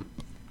 I love them.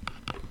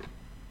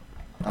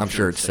 I'm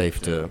sure it's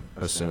safe to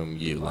assume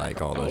you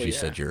like all those. Oh, You yeah.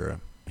 said you're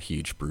a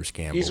huge Bruce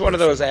Campbell. He's one of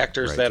those person,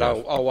 actors right, that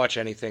Jeff? I'll watch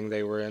anything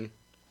they were in.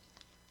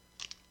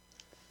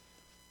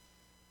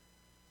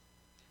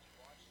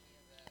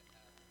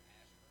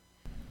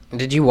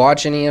 Did you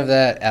watch any of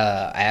that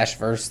Ash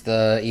vs.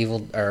 the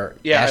Evil or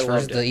Yeah, Ash I vs.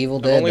 loved the it. Evil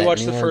I've Dead? only that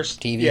watched the newer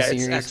first TV Yeah,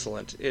 series. it's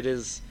excellent. It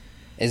is.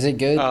 Is it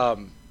good?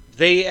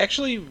 They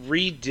actually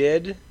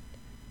redid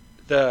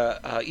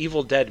the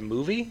Evil Dead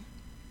movie,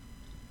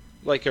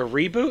 like a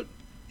reboot.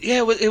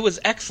 Yeah, it was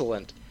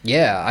excellent.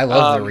 yeah, I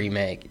love the um,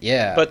 remake.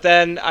 Yeah, But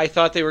then I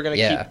thought they were going to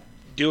Yeah. keep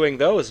doing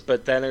those,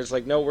 but then it was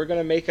like, no, we're going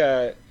to make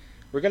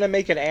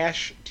an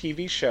Ash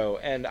TV show,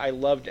 and I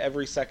loved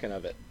every second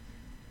of it.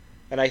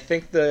 And I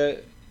think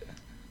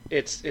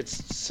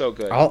it's so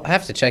good. I'll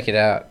have to check it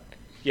out.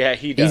 Yeah,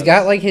 he does. He's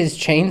got like his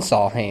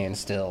chainsaw hand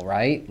still,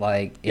 right?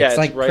 Like it's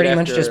like right pretty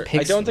much after- just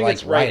picks. I don't think like,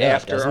 it's right up,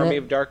 after doesn't Army it?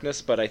 of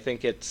Darkness, but I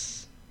think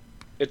it's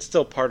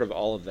still part of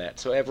all of that.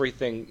 So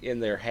everything in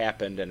there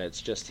happened, and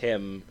it's just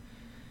him.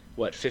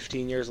 What,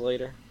 15 years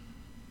later?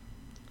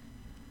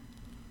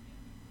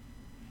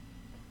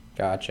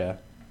 Gotcha.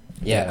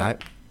 Yeah,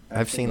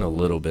 I've seen a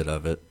little bit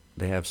of it.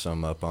 They have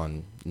some up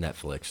on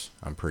Netflix,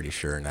 I'm pretty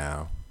sure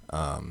now.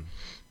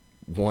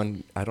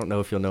 One, I don't know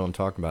if you'll know I'm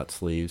talking about,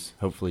 Sleeves.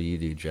 Hopefully you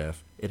do,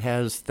 Jeff. It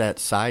has that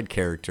side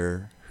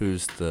character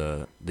who's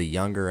the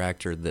younger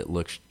actor that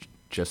looks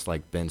just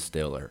like Ben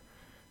Stiller,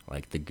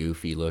 like the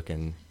goofy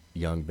looking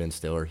young Ben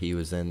Stiller. He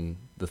was in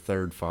the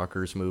third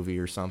Fockers movie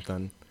or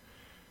something.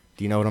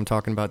 Do you know what I'm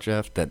talking about,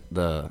 Jeff? That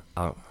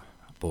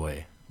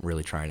boy,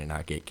 really trying to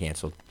not get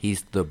canceled.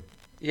 He's the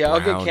Yeah, I'll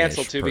get brownish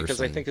canceled too because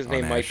I person think his on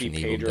name might Ash be and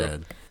Evil Pedro.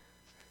 Dead.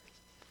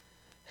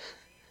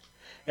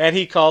 And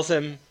he calls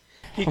him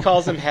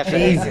Hefe.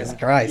 Jesus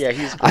Christ. Yeah,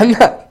 he's I'm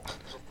not.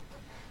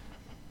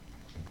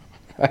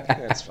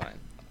 that's fine.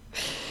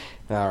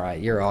 All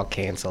right, you're all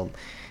canceled.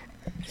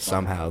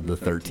 Somehow the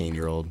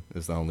 13-year-old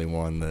is the only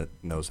one that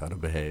knows how to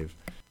behave.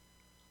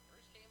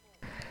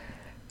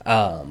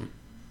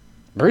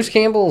 Bruce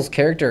Campbell's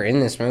character in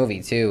this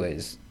movie too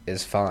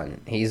is fun.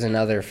 He's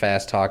another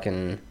fast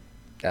talking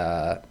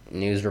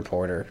news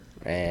reporter,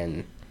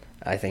 and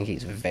I think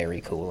he's very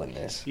cool in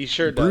this. He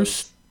sure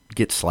Bruce does.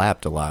 gets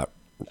slapped a lot,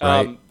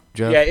 right,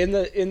 Jeff? Yeah,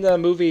 in the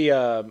movie,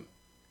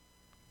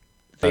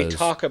 they Does-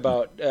 talk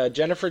about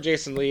Jennifer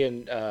Jason Leigh,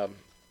 and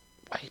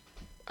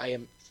I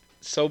am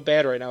so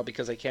bad right now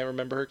because I can't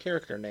remember her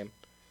character name.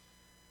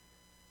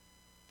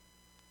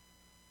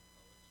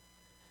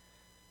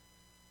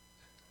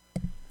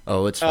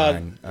 Oh, it's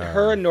fine.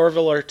 Her and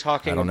Norville are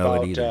talking I don't know it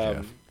about either,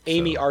 Jeff,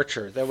 Amy so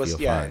Archer. That was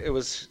feel fine. it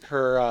was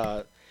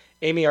her.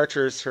 Amy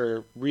Archer is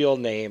her real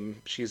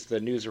name. She's the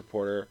news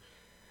reporter,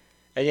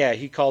 and yeah,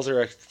 he calls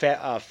her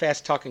a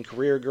fast-talking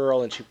career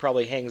girl, and she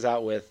probably hangs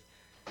out with,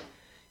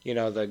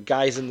 the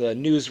guys in the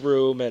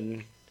newsroom,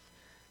 and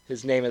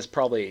his name is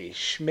probably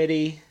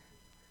Schmitty.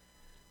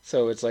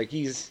 So it's like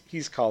he's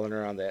calling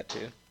her on that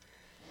too.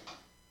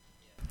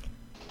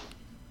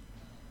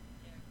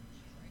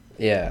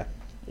 Yeah.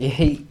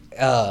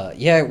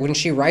 Yeah, when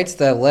she writes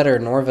the letter,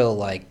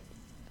 Norville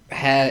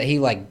he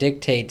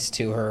dictates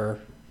to her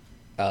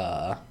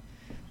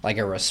like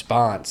a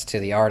response to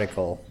the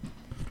article,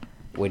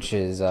 which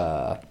is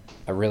I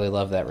really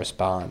love that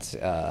response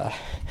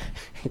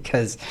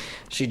because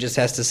she just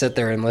has to sit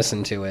there and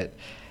listen to it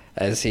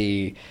as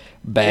he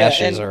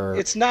bashes her.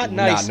 It's not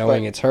nice, not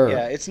knowing but, it's her.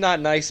 Yeah, it's not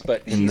nice,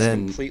 but And he's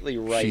then completely she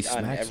right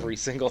on smacks every him.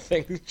 single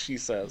thing she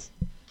says.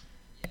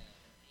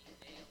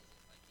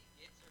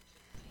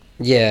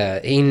 Yeah,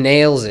 he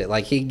nails it.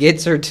 Like, he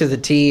gets her to the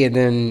T, and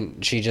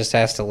then she just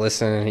has to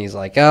listen, and he's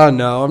like, "Oh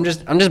no, I'm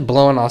just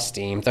blowing off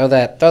steam. Throw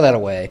that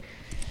away."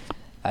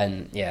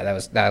 And yeah,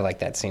 I like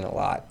that scene a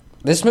lot.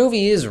 This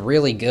movie is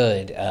really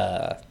good.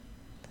 It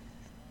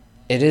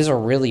is a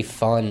really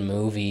fun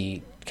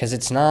movie because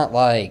it's not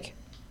like,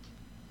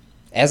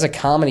 as a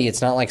comedy,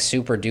 it's not like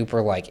super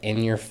duper like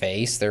in your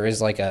face. There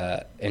is like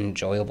a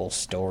enjoyable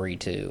story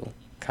to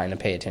kind of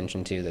pay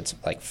attention to that's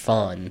like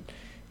fun.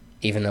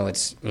 Even though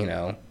it's,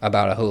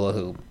 about a hula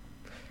hoop.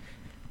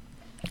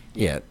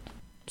 Yeah,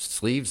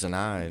 Sleeves and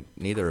I,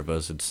 neither of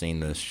us had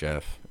seen this,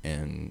 Jeff,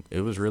 and it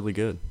was really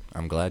good.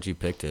 I'm glad you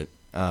picked it.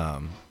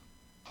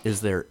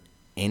 Is there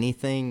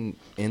anything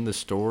in the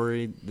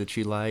story that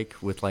you like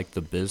with like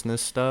the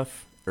business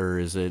stuff, or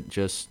is it's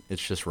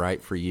just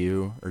right for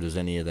you, or does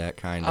any of that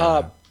kind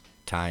of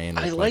tie in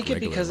with I like it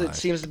regular because life? it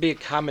seems to be a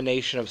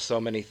combination of so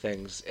many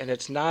things, and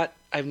it's not.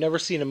 I've never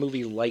seen a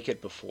movie like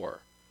it before.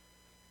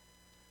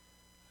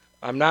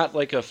 I'm not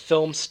like a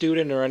film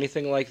student or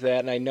anything like that,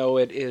 and I know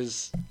it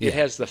is. Yeah. It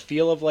has the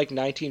feel of like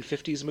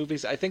 1950s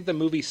movies. I think the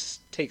movie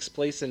takes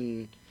place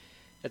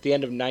at the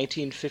end of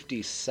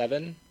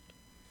 1957.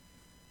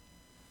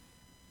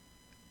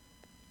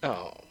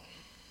 Oh,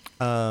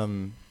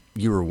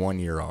 You were 1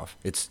 year off.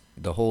 It's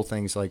the whole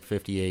thing's like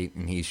 58,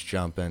 and he's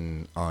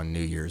jumping on New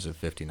Year's of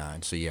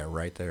 59. So yeah,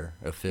 right there,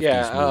 a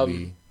 50s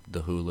movie,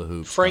 the hula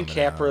hoop. Frank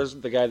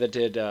Capra's the guy that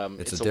did It's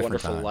It's a a different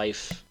Wonderful time.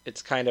 Life.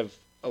 It's kind of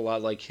a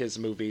lot like his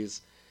movies,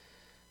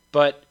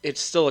 but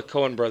it's still a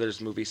Coen Brothers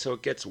movie, so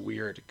it gets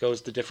weird. It goes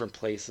to different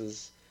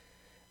places.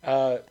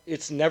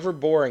 It's never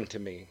boring to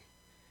me.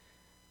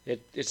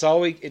 It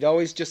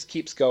always just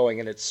keeps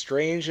going, and it's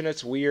strange and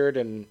it's weird.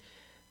 And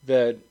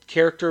the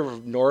character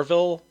of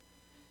Norville,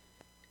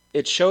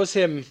 it shows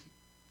him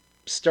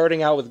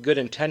starting out with good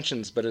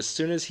intentions, but as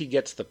soon as he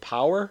gets the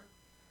power,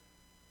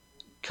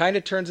 kind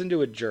of turns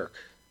into a jerk.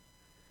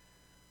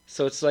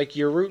 So it's like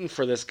you're rooting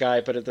for this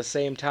guy, but at the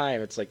same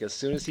time, it's like as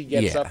soon as he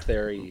gets Yeah. up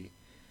there, he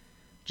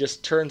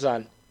just turns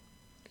on.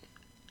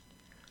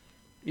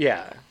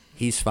 Yeah,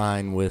 He's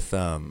fine with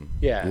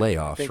yeah. I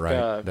layoffs, think,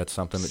 right? That's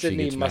something that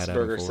Sidney she gets mad at him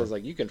Musburger for. says,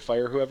 like, you can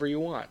fire whoever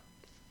you want.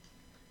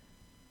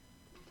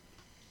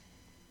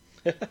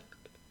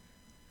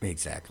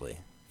 Exactly.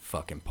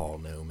 Fucking Paul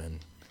Newman.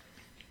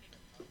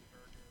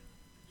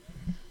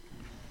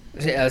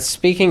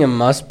 Speaking of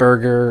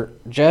Musburger,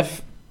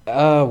 Jeff,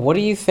 what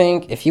do you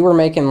think if you were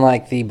making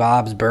like the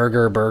Bob's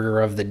Burger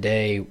of the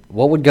day?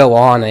 What would go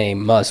on a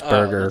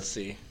Musburger? Let's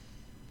see.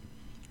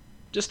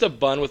 Just a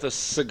bun with a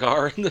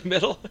cigar in the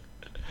middle.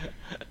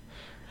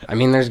 I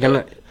mean, there's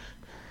gonna.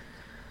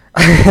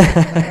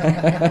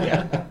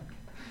 Yeah.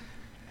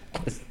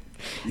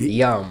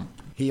 Yum.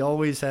 He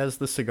always has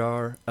the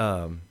cigar.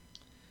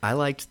 I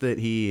liked that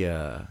he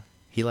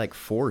he like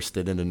forced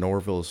it into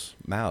Norville's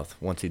mouth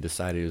once he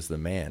decided he was the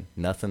man.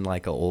 Nothing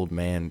like an old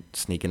man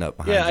sneaking up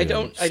behind you. Yeah,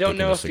 I don't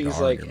know if he's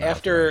like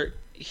after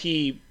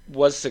he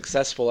was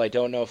successful. I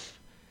don't know if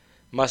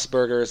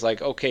Musburger is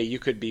like, okay, you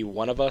could be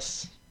one of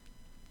us.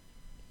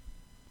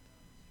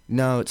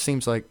 No, it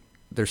seems like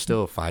they're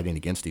still fighting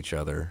against each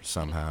other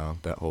somehow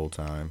that whole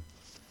time.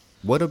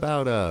 What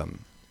about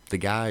the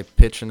guy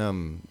pitching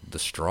him the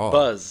straw?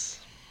 Buzz.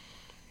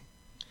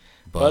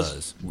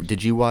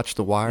 Did you watch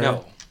The Wire?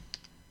 No.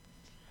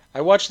 I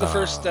watched the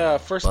first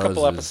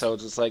couple Buzz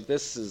episodes. It's like,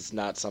 this is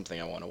not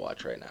something I want to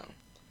watch right now.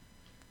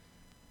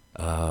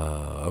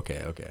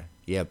 Okay.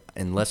 Yeah,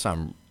 unless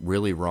I'm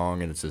really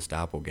wrong and it's his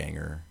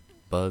doppelganger,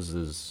 Buzz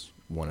is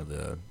one of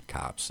the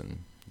cops and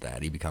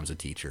that. He becomes a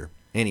teacher.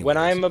 Anyway, when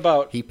I'm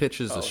about... He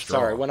pitches a straw.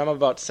 Sorry, when I'm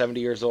about 70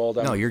 years old,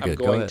 No, you're good.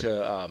 I'm going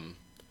to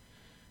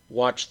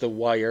watch The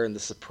Wire and The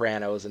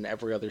Sopranos and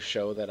every other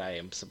show that I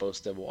am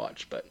supposed to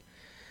watch, but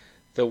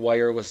The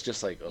Wire was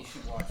just like... Ugh.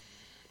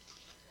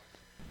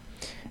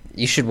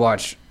 You should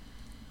watch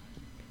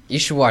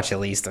at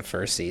least the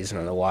first season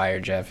of The Wire,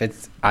 Jeff.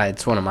 It's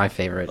one of my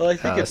favorite Well, I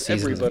think it's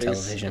seasons of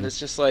everybody's, television. and it's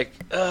just like,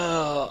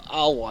 oh,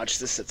 I'll watch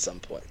this at some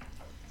point.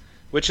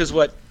 Which is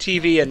what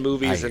TV and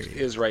movies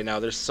is right now.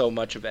 There's so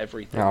much of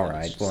everything. All It's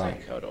right, just well.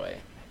 like, how do I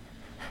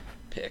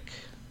pick?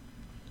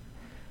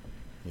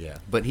 Yeah,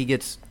 but he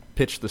gets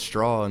pitched the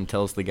straw and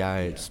tells the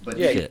guy it's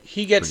Yeah, shit,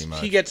 he gets,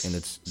 pretty much. And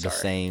it's the sorry,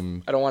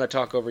 same. I don't want to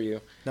talk over you.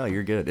 No,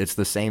 you're good. It's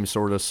the same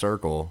sort of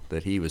circle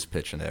that he was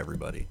pitching to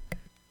everybody.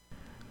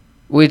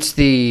 It's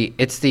the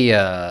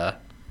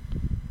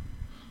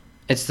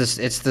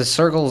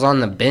circles on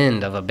the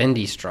bend of a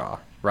bendy straw,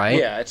 right?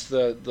 Yeah, it's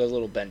the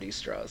little bendy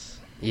straws.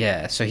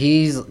 Yeah, so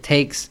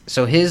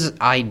his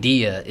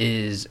idea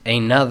is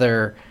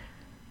another,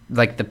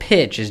 like the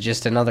pitch is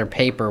just another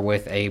paper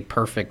with a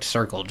perfect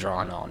circle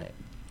drawn on it.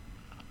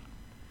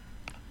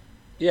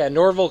 Yeah,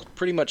 Norville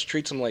pretty much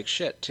treats him like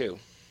shit, too.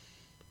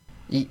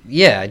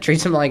 Yeah, it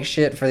treats him like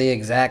shit for the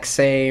exact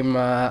same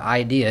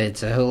idea.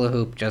 It's a hula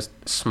hoop, just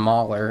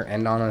smaller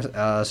and on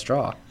a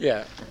straw.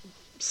 Yeah,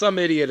 some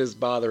idiot is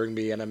bothering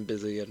me and I'm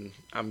busy and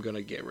I'm going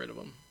to get rid of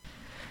him.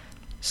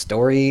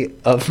 Story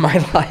of my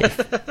life.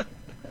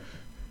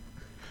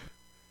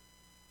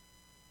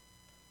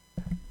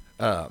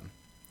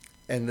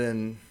 And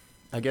then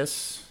I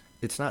guess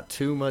it's not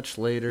too much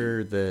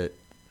later that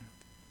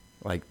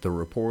like the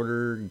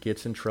reporter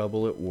gets in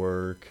trouble at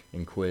work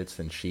and quits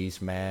and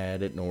she's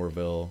mad at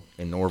Norville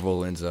and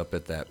Norville ends up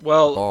at that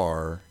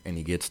bar and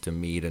he gets to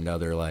meet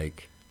another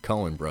like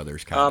Coen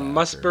brothers kind of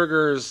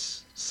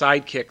Musburger's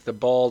sidekick, the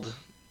bald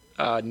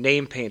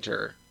name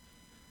painter,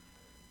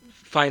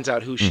 finds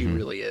out who she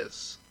really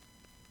is.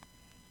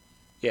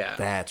 Yeah.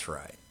 That's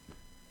right.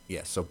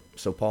 Yeah, so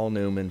Paul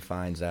Newman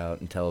finds out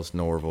and tells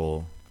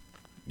Norville,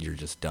 you're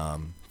just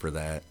dumb for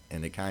that.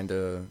 And it kind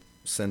of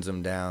sends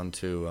him down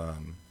to,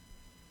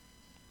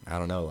 I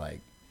don't know, like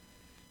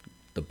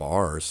the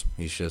bars.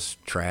 He's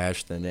just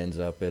trashed and ends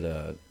up at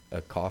a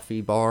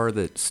coffee bar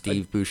that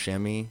Steve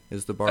Buscemi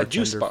is the bartender a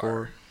juice bar.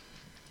 for.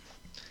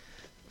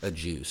 A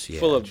juice, yeah.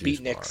 Full of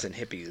beatniks and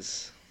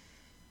hippies.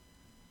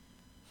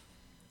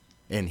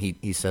 And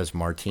he says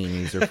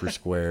martinis are for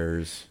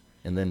squares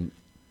and then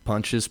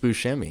punches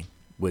Buscemi.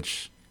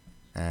 Which,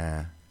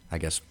 I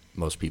guess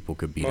most people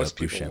could beat up Buscemi. Most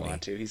people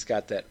want to. He's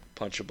got that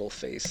punchable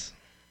face.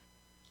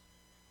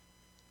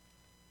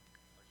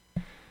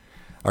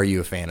 Are you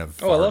a fan of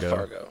Fargo? Oh, I love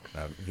Fargo.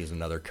 He's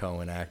another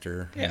Coen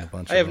actor. Yeah, a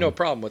bunch I have of no them.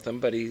 problem with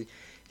him, but he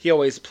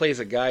always plays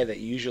a guy that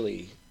you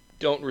usually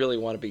don't really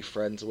want to be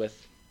friends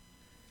with.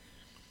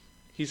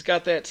 He's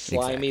got that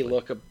slimy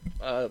look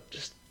of,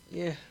 just,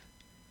 yeah.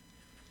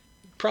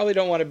 Probably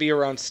don't want to be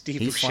around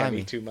Steve Buscemi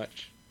slimy. too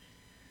much.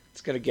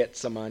 It's going to get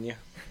some on you.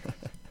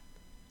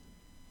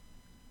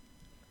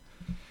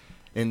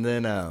 And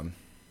then,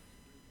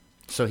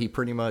 so he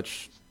pretty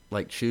much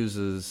like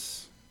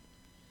chooses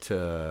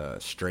to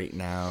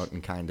straighten out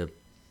and kind of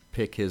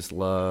pick his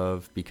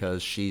love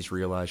because she's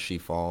realized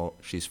she's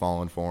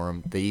fallen for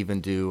him. They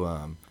even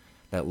do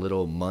that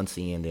little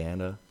Muncie,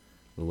 Indiana,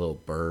 the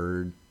little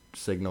bird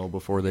signal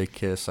before they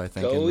kiss. I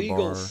think Go in the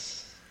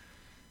Eagles.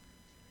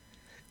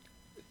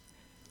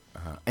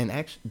 bar. And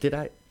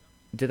actually,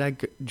 did I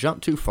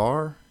jump too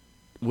far?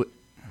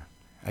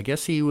 I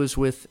guess he was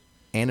with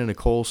Anna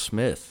Nicole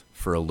Smith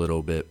for a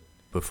little bit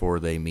before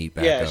they meet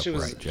back up. Yeah, she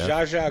was right, Jeff?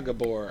 Zsa Zsa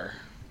Gabor,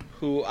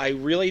 who I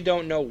really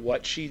don't know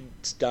what she's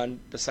done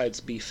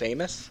besides be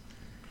famous.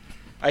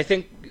 I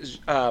think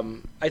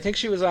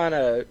she was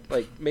on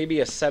maybe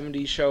a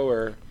 70s show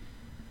or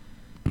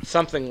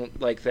something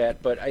like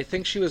that, but I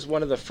think she was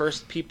one of the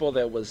first people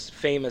that was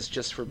famous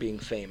just for being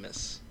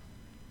famous.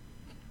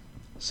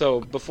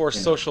 So before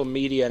social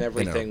media and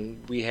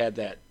everything, we had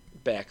that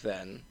back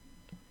then.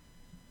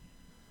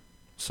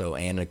 So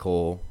Anna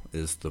Nicole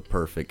is the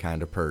perfect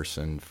kind of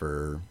person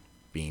for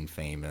being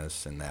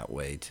famous in that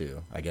way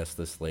too. I guess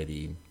this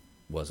lady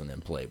wasn't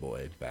in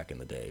Playboy back in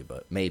the day,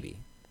 but maybe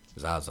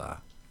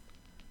Zaza.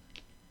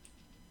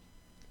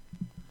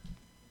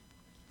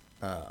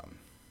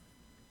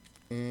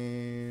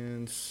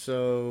 And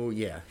so,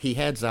 yeah, he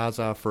had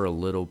Zaza for a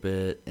little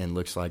bit and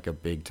looks like a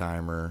big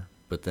timer,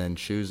 but then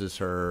chooses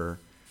her,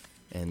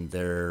 and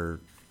they're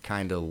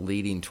kind of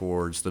leading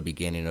towards the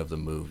beginning of the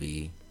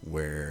movie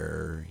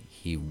where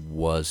he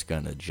was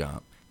going to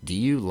jump. Do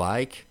you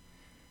like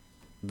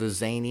the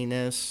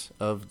zaniness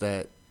of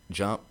that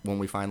jump when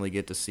we finally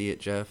get to see it,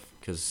 Jeff?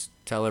 Because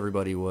tell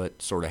everybody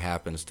what sort of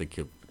happens to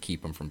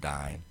keep him from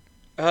dying.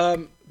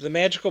 The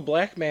magical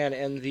black man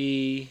and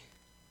the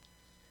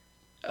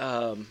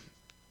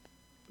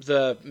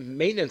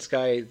maintenance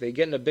guy, they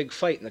get in a big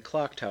fight in the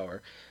clock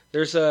tower.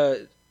 There's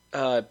a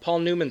Paul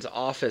Newman's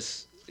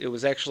office. It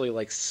was actually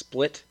like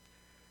split.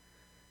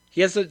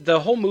 He has the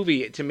whole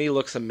movie to me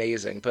looks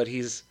amazing, but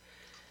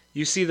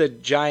you see the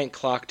giant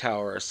clock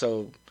tower.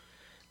 So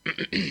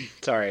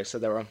sorry, I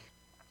said that wrong.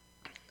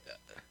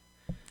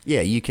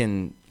 Yeah, you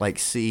can like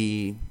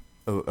see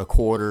a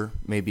quarter,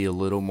 maybe a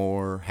little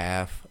more,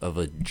 half of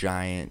a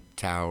giant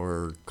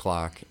tower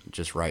clock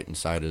just right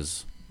inside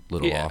his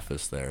little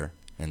office there,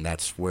 and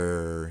that's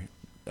where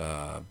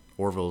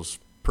Orville's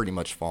pretty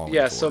much falling.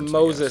 Yeah, towards, so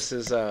Moses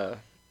is.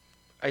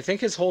 I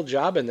think his whole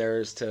job in there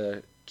is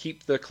to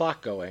keep the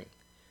clock going,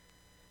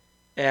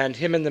 and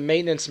him and the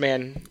maintenance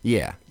man.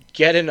 Yeah.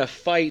 Get in a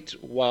fight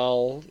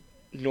while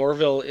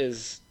Norville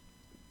is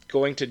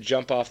going to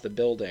jump off the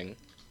building,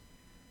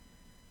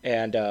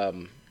 and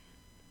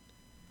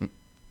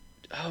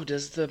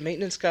does the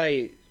maintenance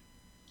guy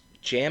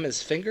jam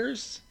his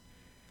fingers?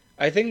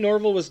 I think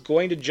Norville was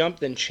going to jump,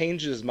 then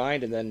changed his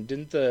mind, and then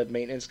didn't the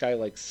maintenance guy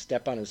like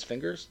step on his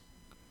fingers?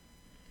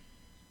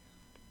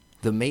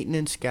 The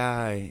maintenance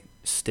guy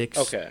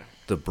sticks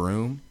the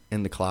broom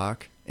in the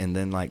clock and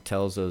then like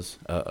tells us,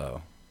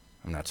 "Uh-oh,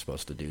 I'm not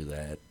supposed to do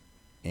that."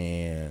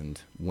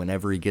 And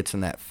whenever he gets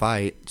in that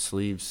fight,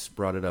 Sleeves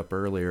brought it up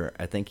earlier,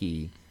 I think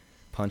he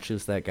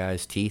punches that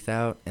guy's teeth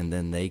out, and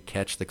then they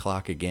catch the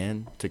clock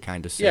again to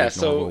kind of save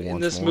Norville once more.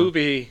 In this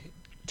movie,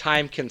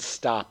 time can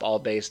stop all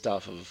based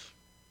off of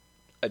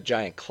a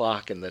giant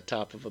clock in the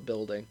top of a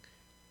building.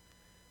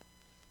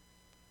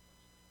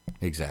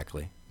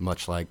 Exactly.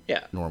 Much like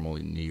normal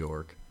in New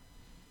York.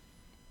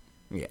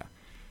 Yeah.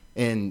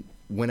 And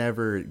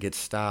whenever it gets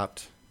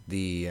stopped,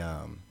 the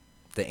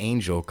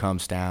angel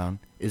comes down.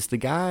 Is the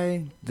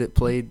guy that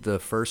played the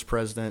first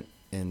president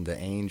in The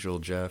Angel,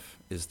 Jeff,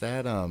 is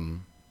that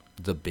the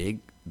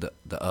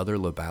other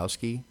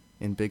Lebowski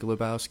in Big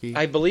Lebowski?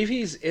 I believe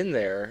he's in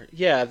there.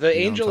 Yeah, the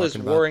angel is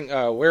wearing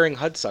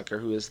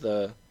Hudsucker, who is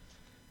the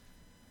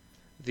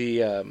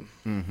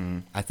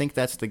I think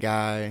that's the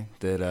guy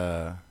that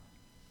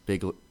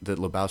that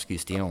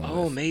Lebowski's dealing with.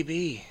 Oh,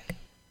 maybe.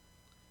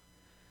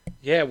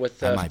 Yeah, with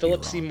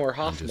Philip Seymour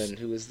Hoffman,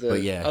 who is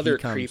the other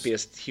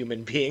creepiest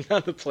human being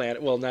on the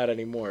planet. Well, not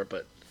anymore,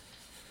 but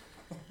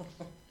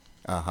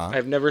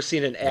I've never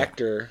seen an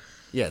actor.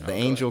 Yeah, the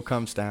angel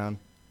comes down.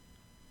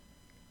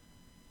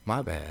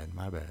 My bad.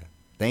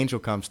 The angel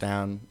comes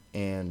down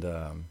and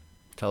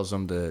tells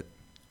him that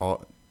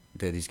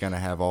he's going to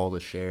have all the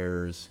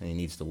shares, and he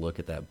needs to look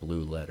at that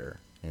blue letter.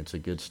 And it's a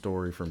good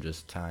story from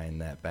just tying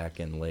that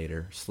back in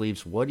later.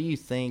 Sleeves, what do you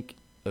think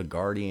a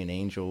guardian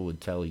angel would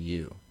tell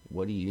you?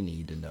 What do you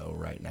need to know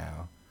right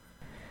now?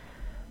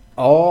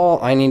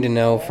 All I need to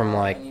know from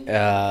like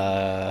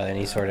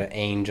any sort of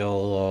angel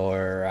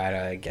or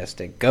I guess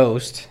a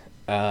ghost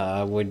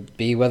would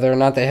be whether or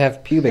not they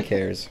have pubic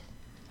hairs.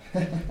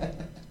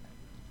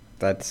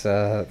 That's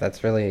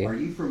really.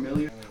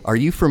 Are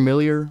you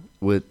familiar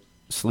with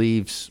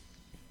Sleeves'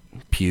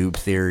 pube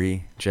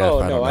theory, Jeff?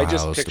 Oh no, I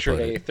just pictured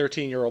a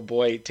 13-year-old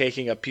boy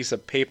taking a piece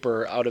of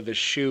paper out of his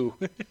shoe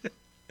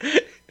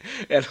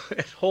and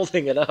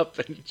holding it up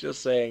and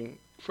just saying,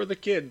 "For the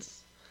kids."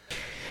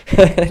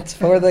 It's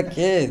for the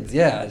kids.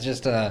 Yeah, it's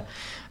just a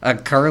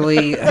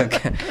curly,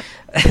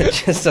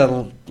 just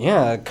a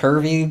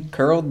curvy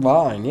curled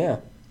line. Yeah.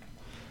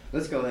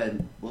 Let's go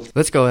ahead.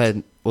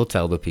 We'll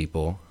tell the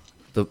people.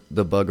 The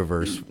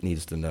Bugaverse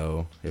needs to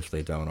know if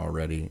they don't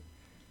already.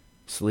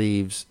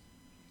 Sleeves,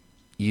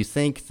 you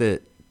think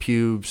that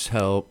pubes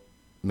help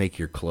make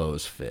your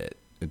clothes fit?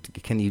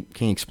 Can you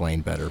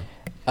explain better?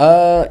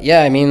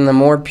 Yeah. I mean, the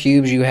more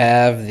pubes you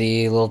have,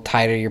 the little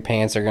tighter your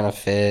pants are gonna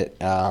fit.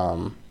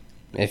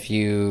 If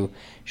you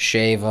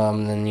shave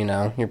them, then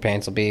your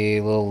pants will be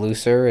a little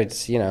looser.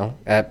 It's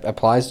that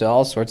applies to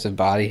all sorts of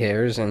body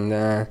hairs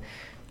and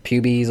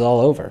pubes all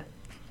over.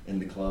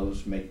 And the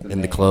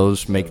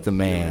clothes make the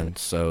man.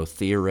 So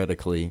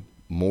theoretically,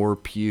 more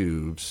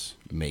pubes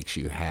makes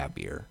you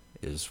happier,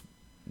 is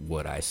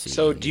what I see.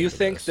 So do you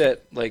think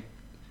that like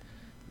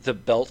the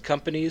belt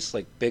companies,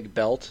 like Big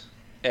Belt,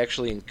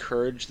 actually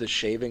encourage the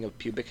shaving of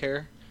pubic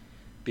hair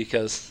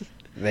because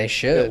they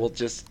should? It will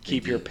just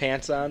keep your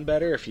pants on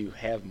better if you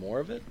have more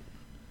of it.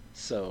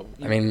 So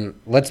I mean,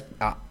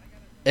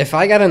 if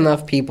I got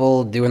enough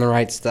people doing the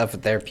right stuff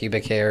with their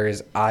pubic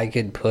hairs, I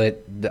could put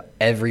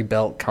every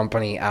belt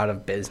company out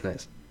of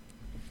business.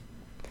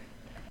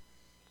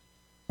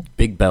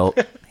 Big Belt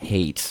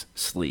hates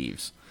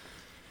sleeves.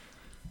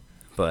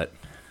 But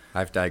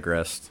I've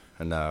digressed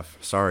enough.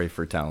 Sorry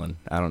for telling.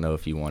 I don't know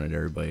if you wanted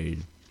everybody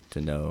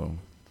to know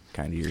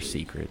kind of your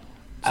secret?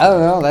 I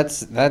don't know.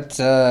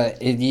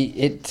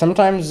 It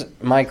sometimes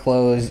my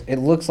clothes, it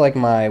looks like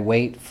my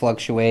weight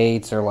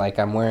fluctuates, or like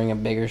I'm wearing a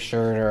bigger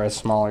shirt or a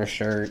smaller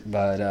shirt,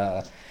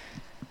 but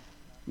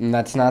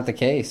that's not the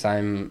case.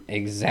 I'm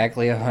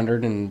exactly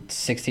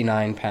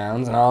 169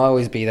 pounds, and I'll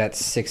always be that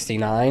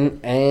 69,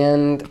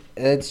 and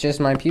it's just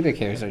my pubic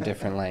hairs are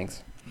different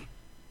lengths.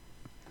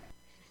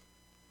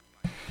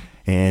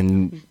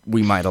 And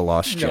we might have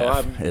lost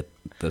Jeff at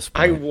this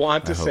point. I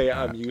want to say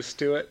I'm used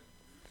to it.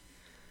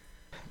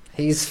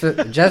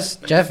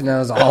 Jeff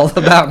knows all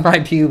about my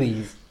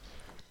pubes.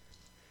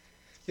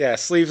 Yeah,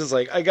 Sleeves is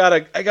like, I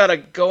gotta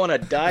go on a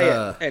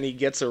diet, and he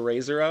gets a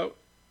razor out.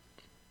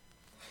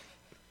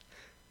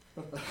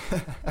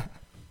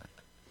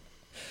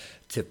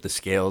 Tip the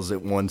scales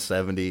at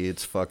 170.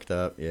 It's fucked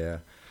up. Yeah.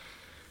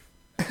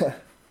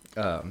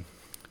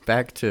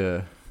 Back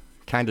to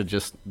kind of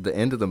just the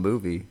end of the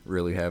movie.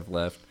 Really have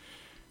left.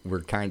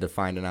 We're kind of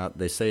finding out.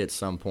 They say at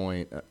some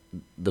point,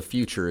 the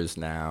future is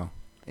now.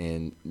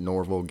 And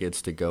Norval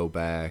gets to go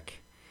back,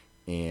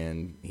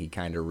 and he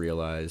kind of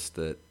realized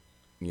that,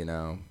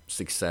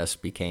 success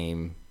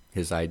became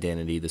his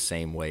identity the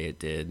same way it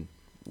did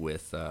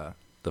with the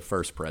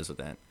first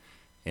president.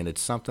 And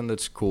it's something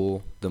that's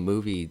cool. The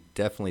movie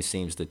definitely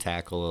seems to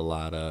tackle a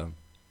lot of,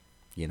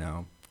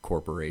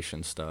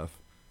 corporation stuff.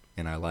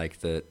 And I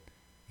like that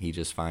he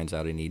just finds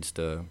out he needs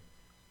to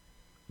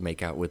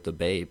make out with the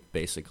babe,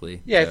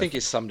 basically. Yeah, I think you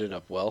summed it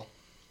up well.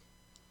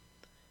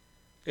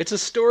 It's a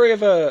story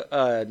of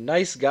a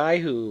nice guy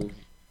who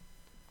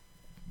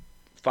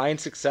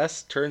finds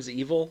success, turns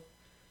evil,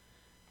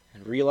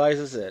 and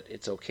realizes that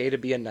it's okay to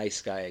be a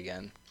nice guy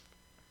again.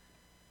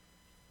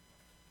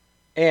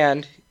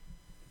 And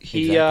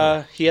he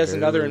has Very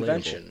another relatable.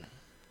 invention,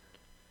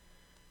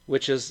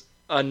 which is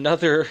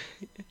another...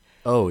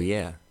 Oh,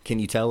 yeah. Can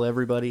you tell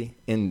everybody?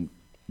 And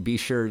be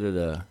sure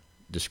to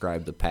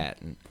describe the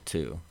patent,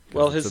 too.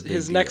 Well,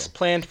 his next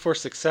plan for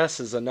success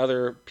is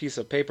another piece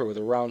of paper with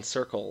a round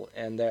circle,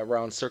 and that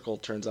round circle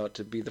turns out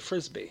to be the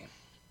Frisbee.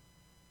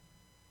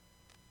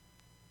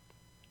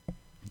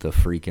 The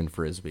freaking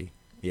Frisbee.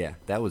 Yeah,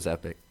 that was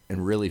epic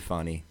and really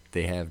funny.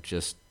 They have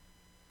just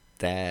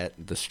that,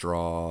 the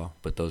straw,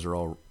 but those are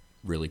all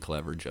really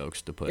clever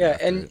jokes to put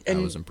after it. I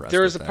was impressed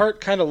there was with a that.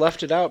 part kind of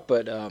left it out,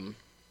 but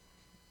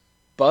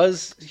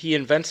Buzz, he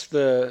invents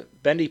the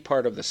bendy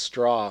part of the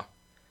straw,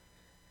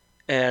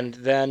 and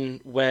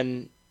then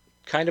when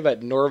kind of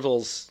at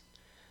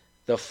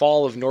the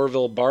fall of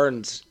Norville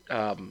Barnes,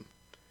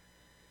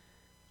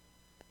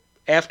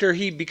 after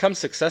he becomes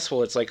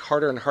successful, it's like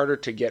harder and harder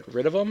to get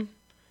rid of him.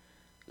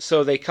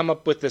 So they come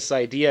up with this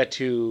idea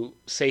to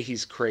say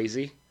he's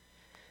crazy.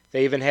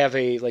 They even have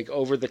a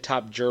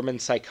over-the-top German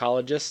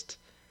psychologist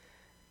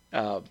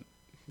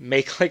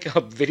make like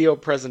a video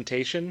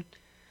presentation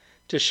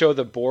to show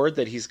the board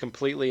that he's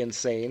completely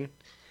insane.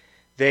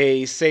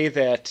 They say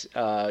that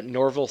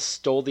Norville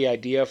stole the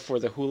idea for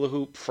the hula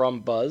hoop from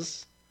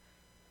Buzz.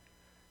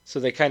 So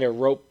they kind of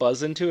rope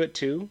Buzz into it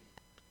too.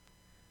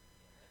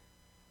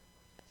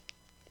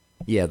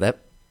 Yeah, that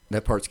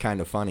part's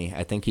kind of funny.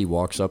 I think he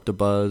walks up to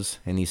Buzz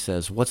and he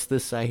says, "What's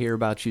this I hear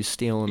about you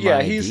stealing my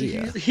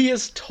idea?" He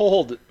is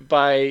told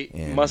by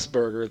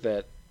Musburger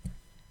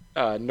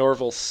that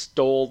Norville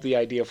stole the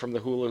idea from the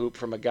hula hoop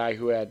from a guy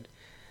who had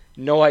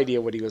no idea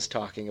what he was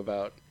talking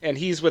about. And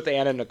he's with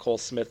Anna Nicole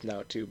Smith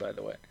now too, by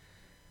the way.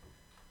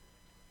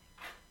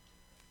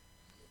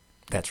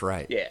 That's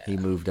right. Yeah. He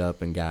moved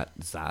up and got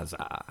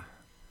Zaza.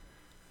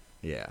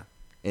 Yeah.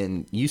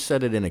 And you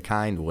said it in a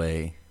kind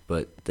way,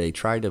 but they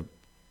tried to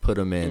put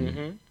him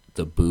in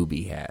the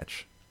booby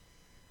hatch.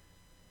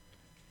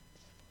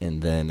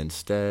 And then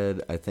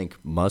instead, I think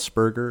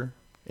Musburger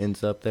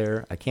ends up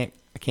there. I can't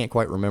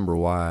quite remember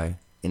why.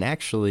 And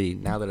actually,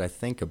 now that I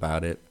think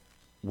about it,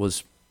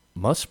 was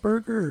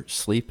Musburger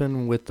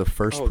sleeping with the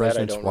first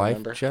president's wife,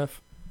 remember.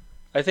 Jeff?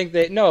 I think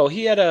they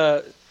had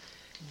a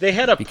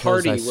Because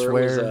party I where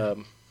swear- it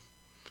was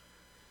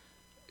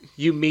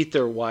you meet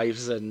their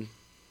wives and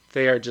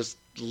they are just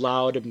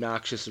loud,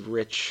 obnoxious,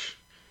 rich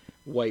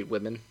white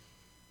women.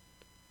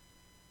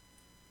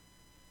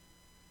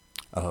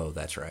 Oh,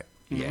 that's right.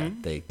 Yeah,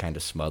 they kind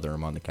of smother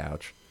him on the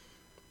couch.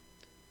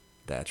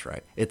 That's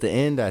right. At the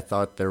end, I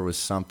thought there was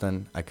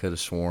something. I could have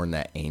sworn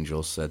that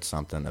Angel said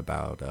something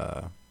about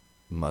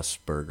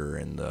Musburger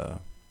and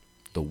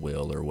the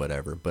will or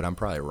whatever, but I'm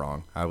probably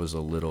wrong. I was a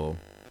little...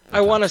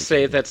 I want to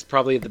say that's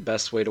probably the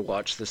best way to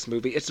watch this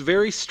movie. It's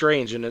very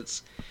strange, and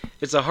it's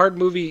a hard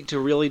movie to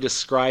really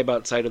describe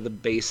outside of the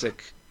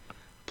basic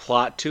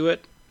plot to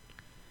it.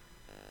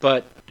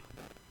 But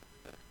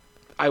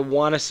I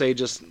want to say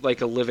just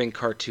like a living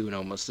cartoon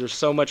almost. There's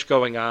so much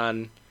going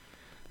on.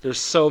 There's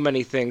so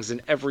many things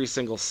in every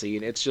single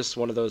scene. It's just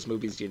one of those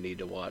movies you need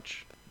to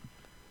watch.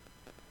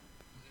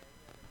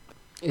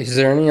 Is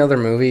there any other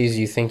movies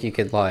you think you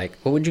could like?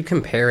 What would you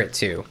compare it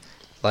to?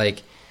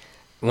 Like,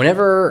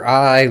 whenever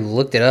I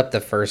looked it up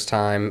the first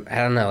time, I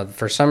don't know.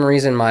 For some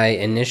reason, my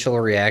initial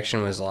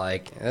reaction was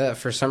like,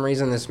 for some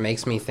reason, this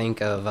makes me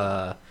think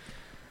of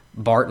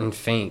Barton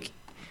Fink.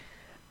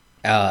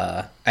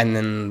 And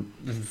then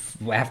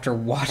after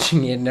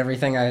watching it and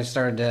everything, I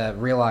started to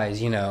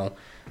realize,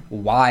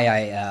 why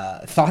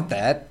I thought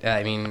that.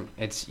 I mean,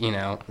 it's,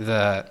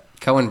 the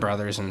Coen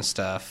brothers and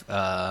stuff.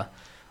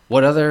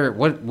 What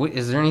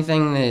is there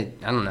anything that,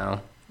 I don't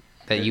know,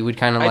 that you would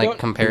kind of like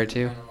compare it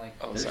to?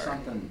 Oh, sorry.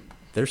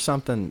 There's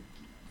something,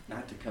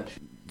 not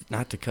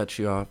to cut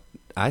you off.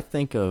 I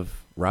think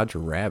of Roger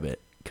Rabbit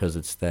because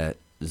it's that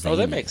zany. Oh,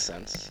 that makes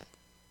sense.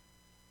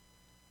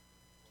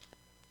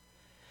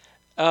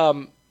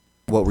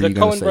 What were you going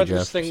to say, Coen Brothers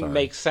Jeff? thing Sorry.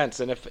 makes sense,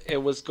 and if it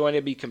was going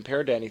to be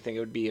compared to anything, it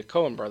would be a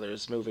Coen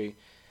Brothers movie,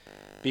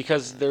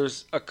 because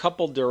there's a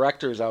couple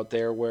directors out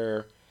there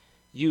where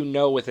you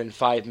know within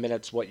 5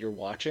 minutes what you're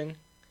watching,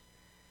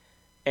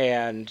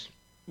 and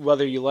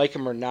whether you like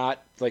them or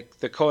not, like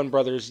the Coen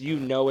Brothers, you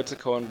know it's a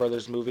Coen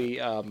Brothers movie.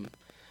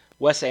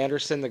 Wes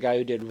Anderson, the guy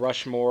who did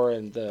Rushmore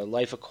and The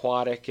Life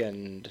Aquatic,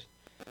 and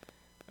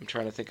I'm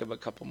trying to think of a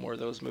couple more of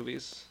those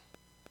movies.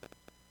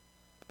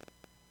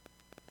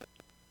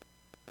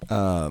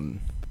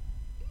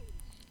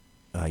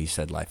 You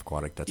said Life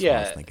Aquatic. That's what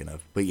I was thinking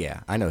of. But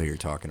yeah, I know who you're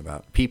talking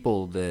about.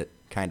 People that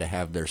kind of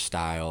have their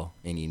style,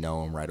 and you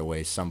know them right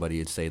away. Somebody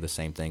would say the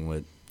same thing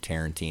with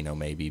Tarantino,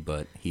 maybe,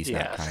 but he's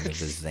not kind of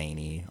as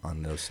zany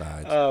on those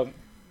sides.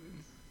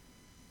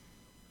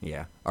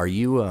 Yeah. Are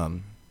you a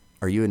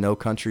No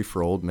Country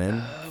for Old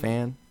Men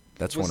fan?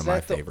 That's one of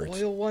my favorites. Was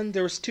that the oil one?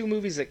 There was two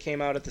movies that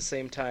came out at the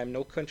same time: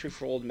 No Country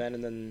for Old Men,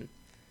 and then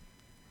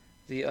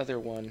the other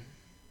one.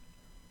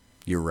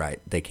 You're right.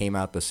 They came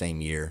out the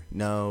same year.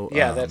 No.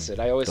 Yeah, that's it.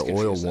 I always the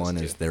confuse oil those one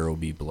two. is There Will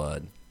Be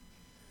Blood.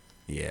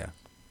 Yeah,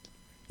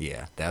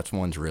 that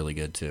one's really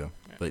good too.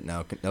 But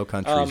No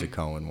Country's a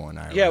Coen one.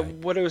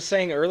 What I was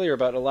saying earlier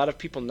about a lot of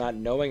people not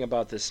knowing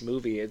about this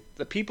movie,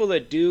 the people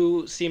that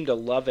do seem to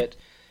love it,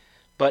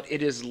 but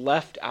it is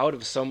left out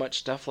of so much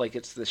stuff. Like,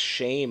 it's the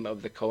shame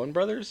of the Coen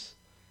brothers.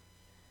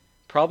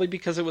 Probably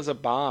because it was a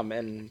bomb,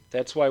 and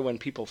that's why when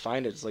people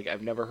find it, it's like,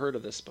 I've never heard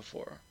of this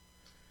before.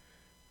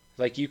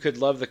 Like, you could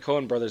love the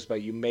Coen brothers,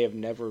 but you may have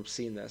never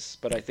seen this.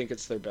 But I think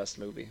it's their best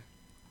movie.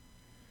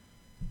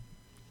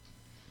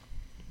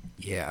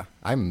 Yeah,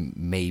 I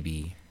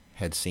maybe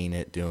had seen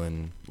it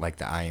doing like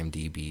the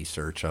IMDb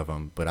search of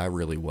them, but I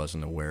really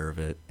wasn't aware of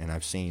it. And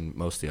I've seen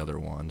most of the other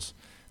ones.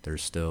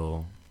 There's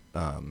still,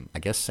 I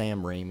guess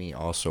Sam Raimi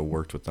also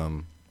worked with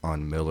them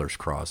on Miller's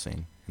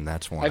Crossing, and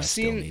that's one I've I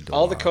still seen need to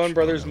all the watch. Coen I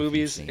brothers don't know if you've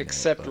movies seen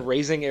except it, but-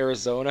 Raising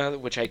Arizona,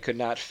 which I could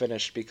not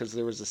finish because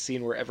there was a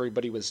scene where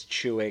everybody was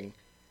chewing.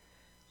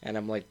 And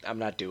I'm like, I'm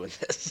not doing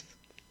this.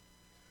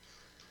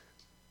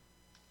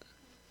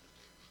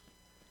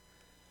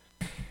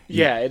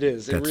 Yeah, it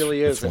is. It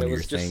really is. And it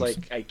was just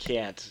like, I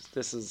can't.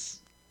 This is...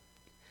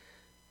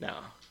 No.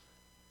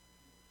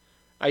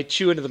 I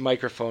chew into the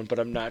microphone, but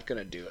I'm not going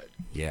to do it.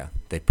 Yeah,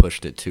 they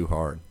pushed it too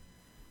hard.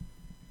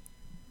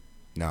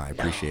 No, I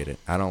appreciate it.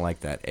 I don't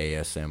like that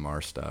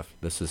ASMR stuff.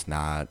 This is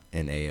not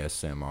an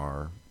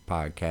ASMR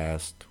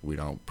podcast. We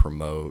don't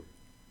promote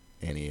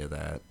any of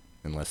that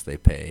unless they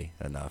pay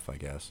enough, I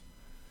guess.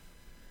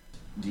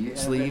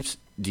 Sleeves,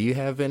 do you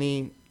have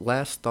any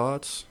last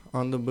thoughts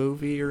on the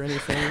movie or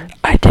anything?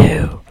 I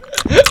do.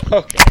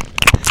 Okay.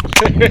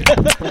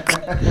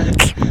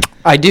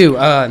 I do.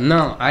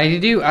 No, I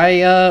do.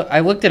 I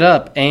looked it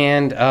up,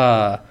 and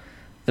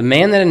the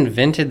man that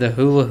invented the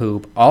hula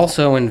hoop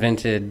also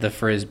invented the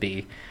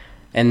frisbee,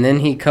 and then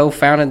he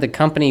co-founded the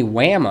company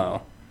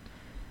Whammo,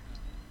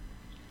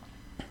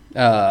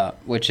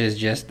 which is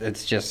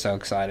just so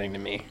exciting to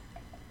me.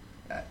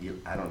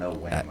 I don't know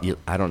Whammo.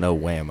 I don't know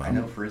Whammo. I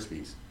know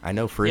Frisbees.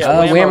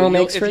 Yeah, Whammo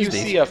makes if you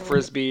frisbees. see a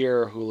frisbee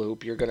or a hula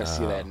hoop, you're going to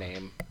see that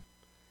name.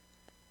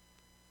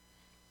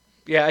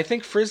 Yeah, I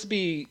think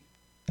frisbee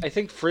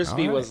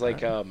was like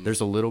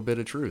there's a little bit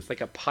of truth.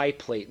 like a pie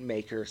plate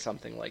maker or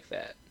something like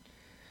that.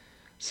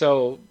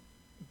 So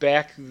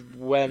back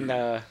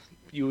when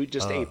you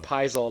just ate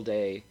pies all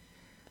day,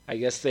 I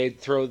guess they'd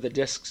throw the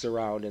discs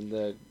around, and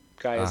the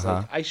guy is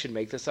like, I should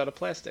make this out of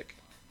plastic.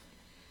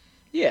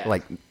 Yeah.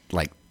 Like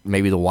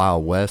maybe the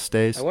Wild West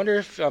days. I wonder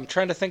if I'm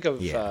trying to think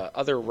of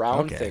other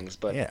round things,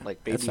 but like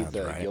maybe that the sounds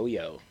right.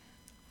 yo-yo.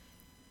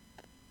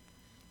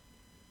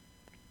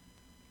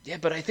 Yeah,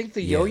 but I think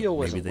the yo-yo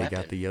was maybe a they weapon.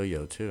 got the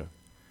yo-yo too.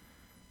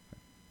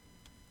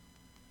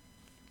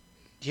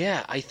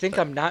 Yeah, I think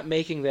I'm not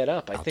making that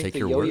up. I I'll think take the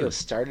your yo-yo word.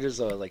 started as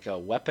a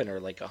weapon or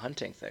like a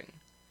hunting thing.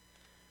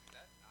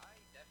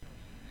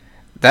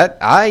 That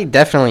I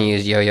definitely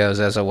use yo-yos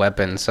as a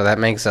weapon, so that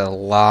makes a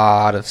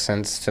lot of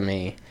sense to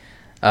me.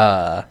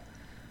 I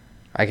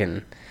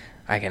can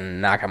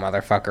knock a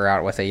motherfucker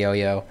out with a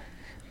yo-yo.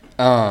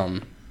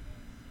 Whammo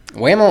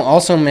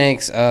also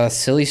makes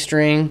Silly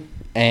String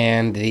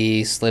and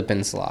the Slip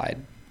and Slide.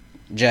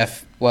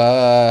 Jeff,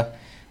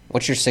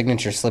 what's your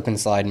signature slip and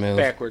slide move?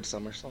 Backward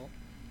somersault.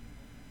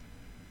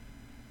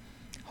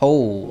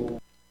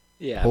 Oh.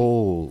 Yeah,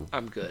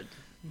 I'm good.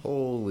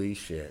 Holy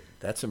shit,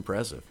 that's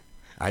impressive.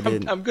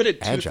 I'm good at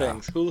two Agile.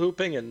 things: hula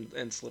hooping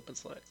and slip and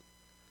slides.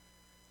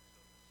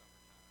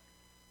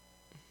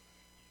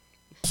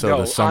 So No,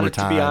 the to be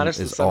summertime honest,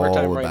 the is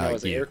summertime all right now about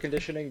is you. air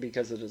conditioning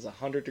because it is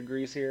 100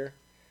 degrees here.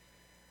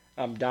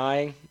 I'm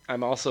dying.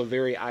 I'm also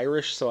very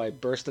Irish, so I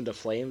burst into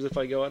flames if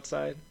I go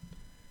outside.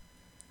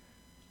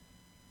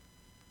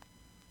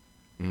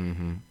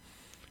 Mm-hmm.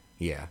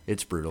 Yeah,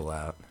 it's brutal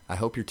out. I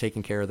hope you're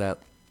taking care of that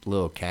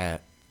little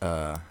cat.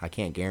 I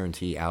can't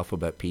guarantee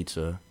Alphabet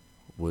Pizza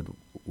would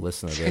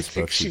listen to I this, but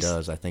think if she she's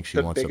does, I think she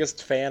the wants a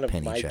biggest fan of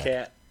penny my check.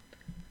 cat.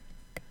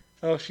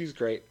 Oh, she's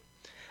great.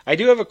 I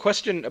do have a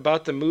question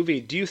about the movie.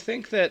 Do you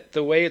think that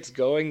the way it's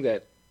going,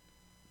 that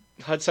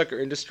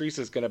Hudsucker Industries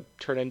is going to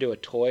turn into a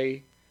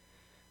toy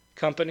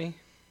company?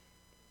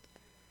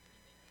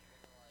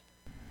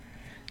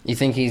 You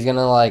think he's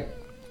gonna like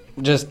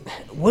just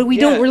what we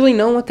don't Yeah. really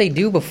know what they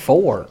do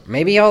before.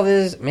 Maybe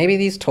maybe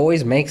these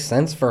toys make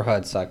sense for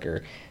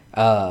Hudsucker.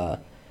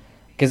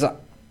 Because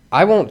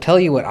I won't tell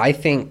you what I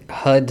think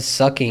HUD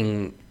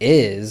sucking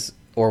is,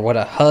 or what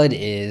a HUD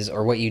is,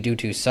 or what you do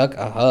to suck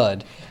a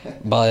HUD,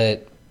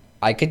 but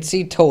I could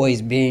see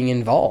toys being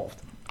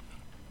involved.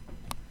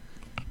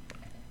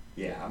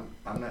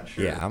 I'm not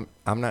sure. Yeah,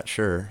 I'm not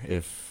sure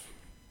if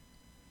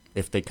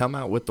they come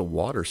out with the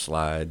water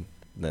slide,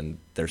 then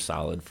they're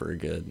solid for a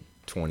good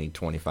 20,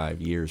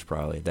 25 years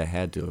probably. They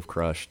had to have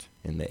crushed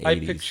in the 80s.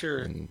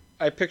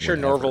 I picture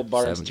whenever, Norval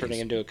Barnes 70s, turning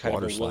into a kind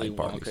of water a Willy slide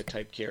parties. Wonka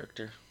type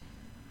character.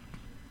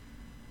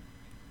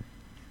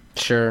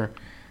 Sure,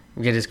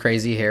 get his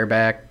crazy hair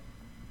back,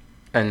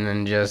 and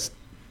then just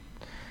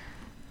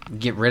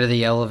get rid of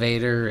the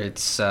elevator.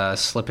 It's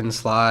slip and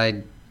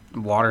slide,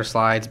 water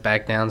slides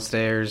back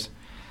downstairs.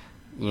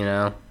 You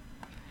know,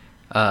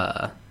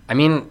 I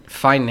mean,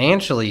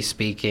 financially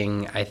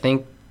speaking, I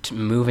think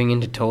moving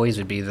into toys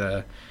would be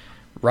the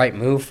right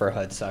move for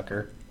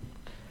Hudsucker.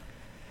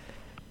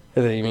 I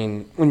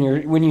mean,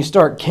 when you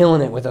start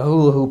killing it with a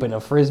hula hoop and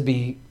a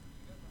frisbee,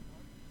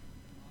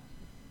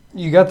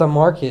 you got the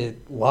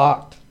market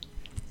locked.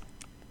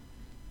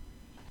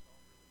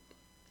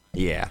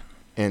 Yeah,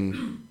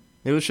 and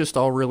it was just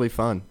all really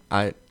fun.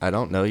 I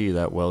don't know you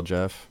that well,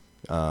 Jeff.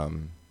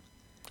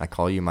 I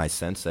call you my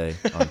sensei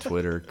on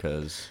Twitter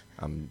because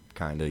I'm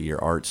kind of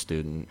your art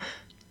student.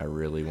 I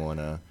really want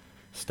to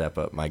step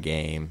up my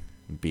game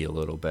and be a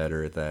little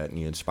better at that, and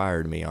you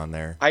inspired me on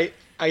there. I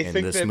and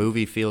think this that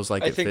movie feels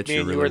like it think fits me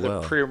you and really you are the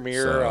well.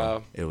 premier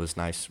So it was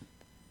nice.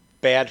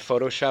 bad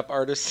Photoshop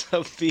artists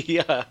of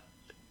the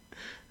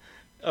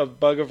of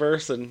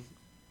Bugaverse, and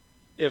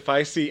if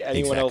I see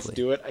anyone else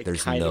Exactly. do it, I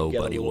There's kind of get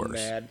a nobody little worse.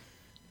 mad.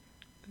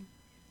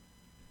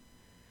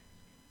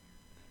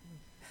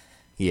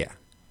 Yeah,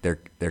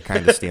 they're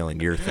kind of stealing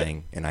your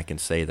thing, and I can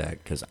say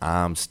that because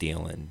I'm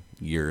stealing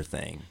your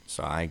thing,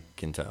 so I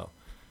can tell.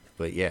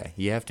 But yeah,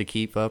 you have to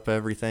keep up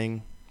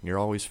everything. You're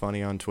always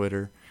funny on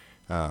Twitter.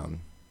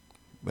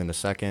 In a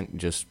second,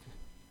 just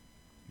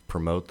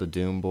promote the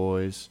Doom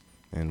Boys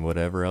and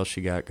whatever else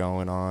you got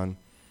going on.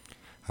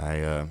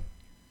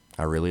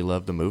 I really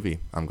love the movie.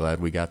 I'm glad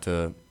we got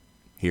to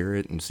hear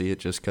it and see it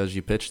just because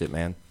you pitched it,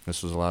 man.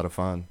 This was a lot of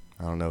fun.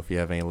 I don't know if you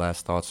have any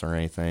last thoughts or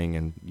anything,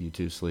 and you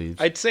two sleeves.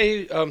 I'd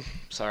say,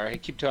 sorry, I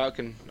keep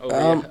talking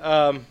over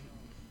you.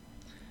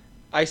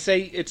 I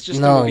say it's just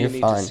a No, movie you you're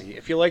need fine. to see.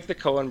 If you like the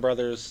Coen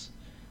Brothers,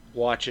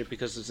 watch it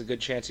because there's a good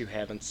chance you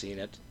haven't seen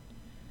it.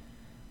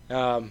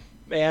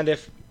 And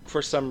if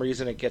for some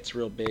reason it gets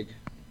real big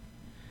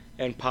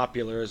and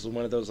popular as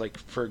one of those like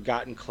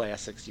forgotten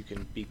classics, you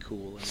can be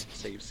cool and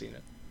say you've seen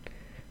it.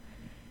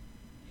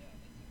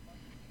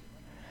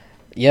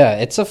 Yeah,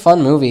 it's a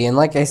fun movie, and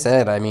like I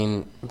said, I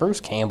mean, Bruce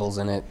Campbell's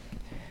in it,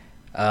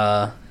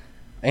 and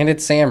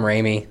it's Sam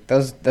Raimi.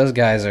 Those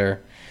guys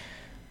are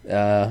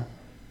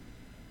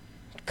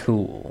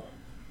cool,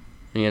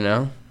 you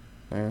know.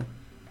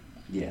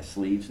 Yeah,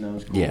 Sleeves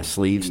knows cool. Yeah,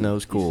 Sleeves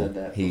knows cool. He said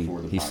that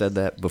before the He podcast. said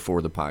that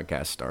before the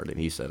podcast started.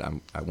 He said,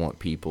 I want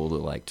people to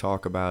like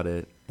talk about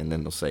it, and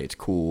then they'll say it's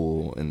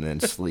cool, and then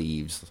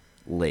Sleeves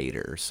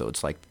later. So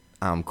it's like,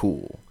 I'm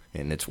cool,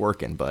 and it's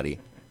working, buddy.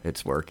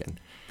 It's working.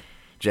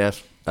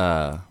 Jeff,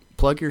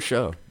 plug your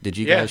show. Did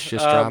you guys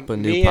just drop a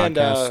new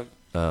podcast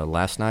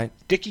last night?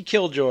 Dickie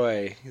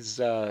Killjoy,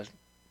 his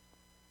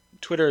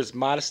Twitter's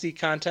modesty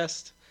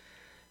contest.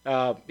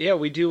 Yeah,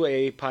 we do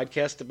a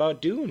podcast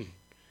about Dune.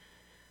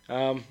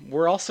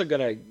 We're also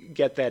gonna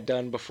get that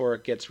done before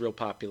it gets real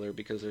popular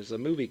because there's a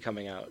movie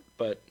coming out.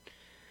 But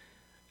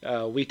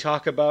we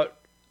talk about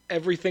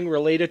everything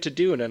related to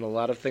Dune and a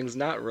lot of things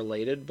not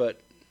related, but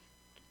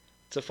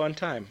it's a fun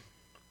time.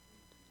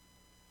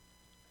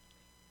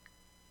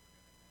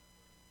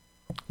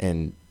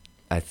 And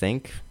I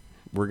think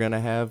we're going to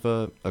have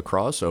a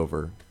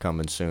crossover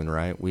coming soon,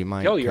 right? We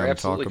might Oh, you're come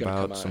absolutely talk gonna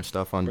come about on. some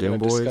stuff on We're Doom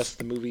gonna Boys. discuss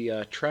the movie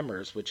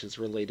Tremors, which is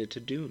related to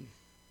Dune.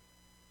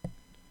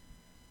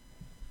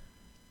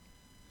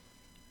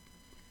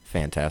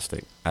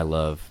 Fantastic. I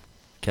love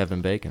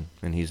Kevin Bacon,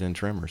 and he's in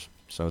Tremors.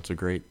 So it's a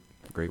great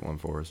one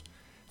for us.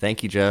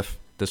 Thank you, Jeff.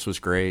 This was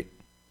great.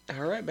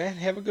 All right, man.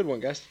 Have a good one,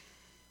 guys.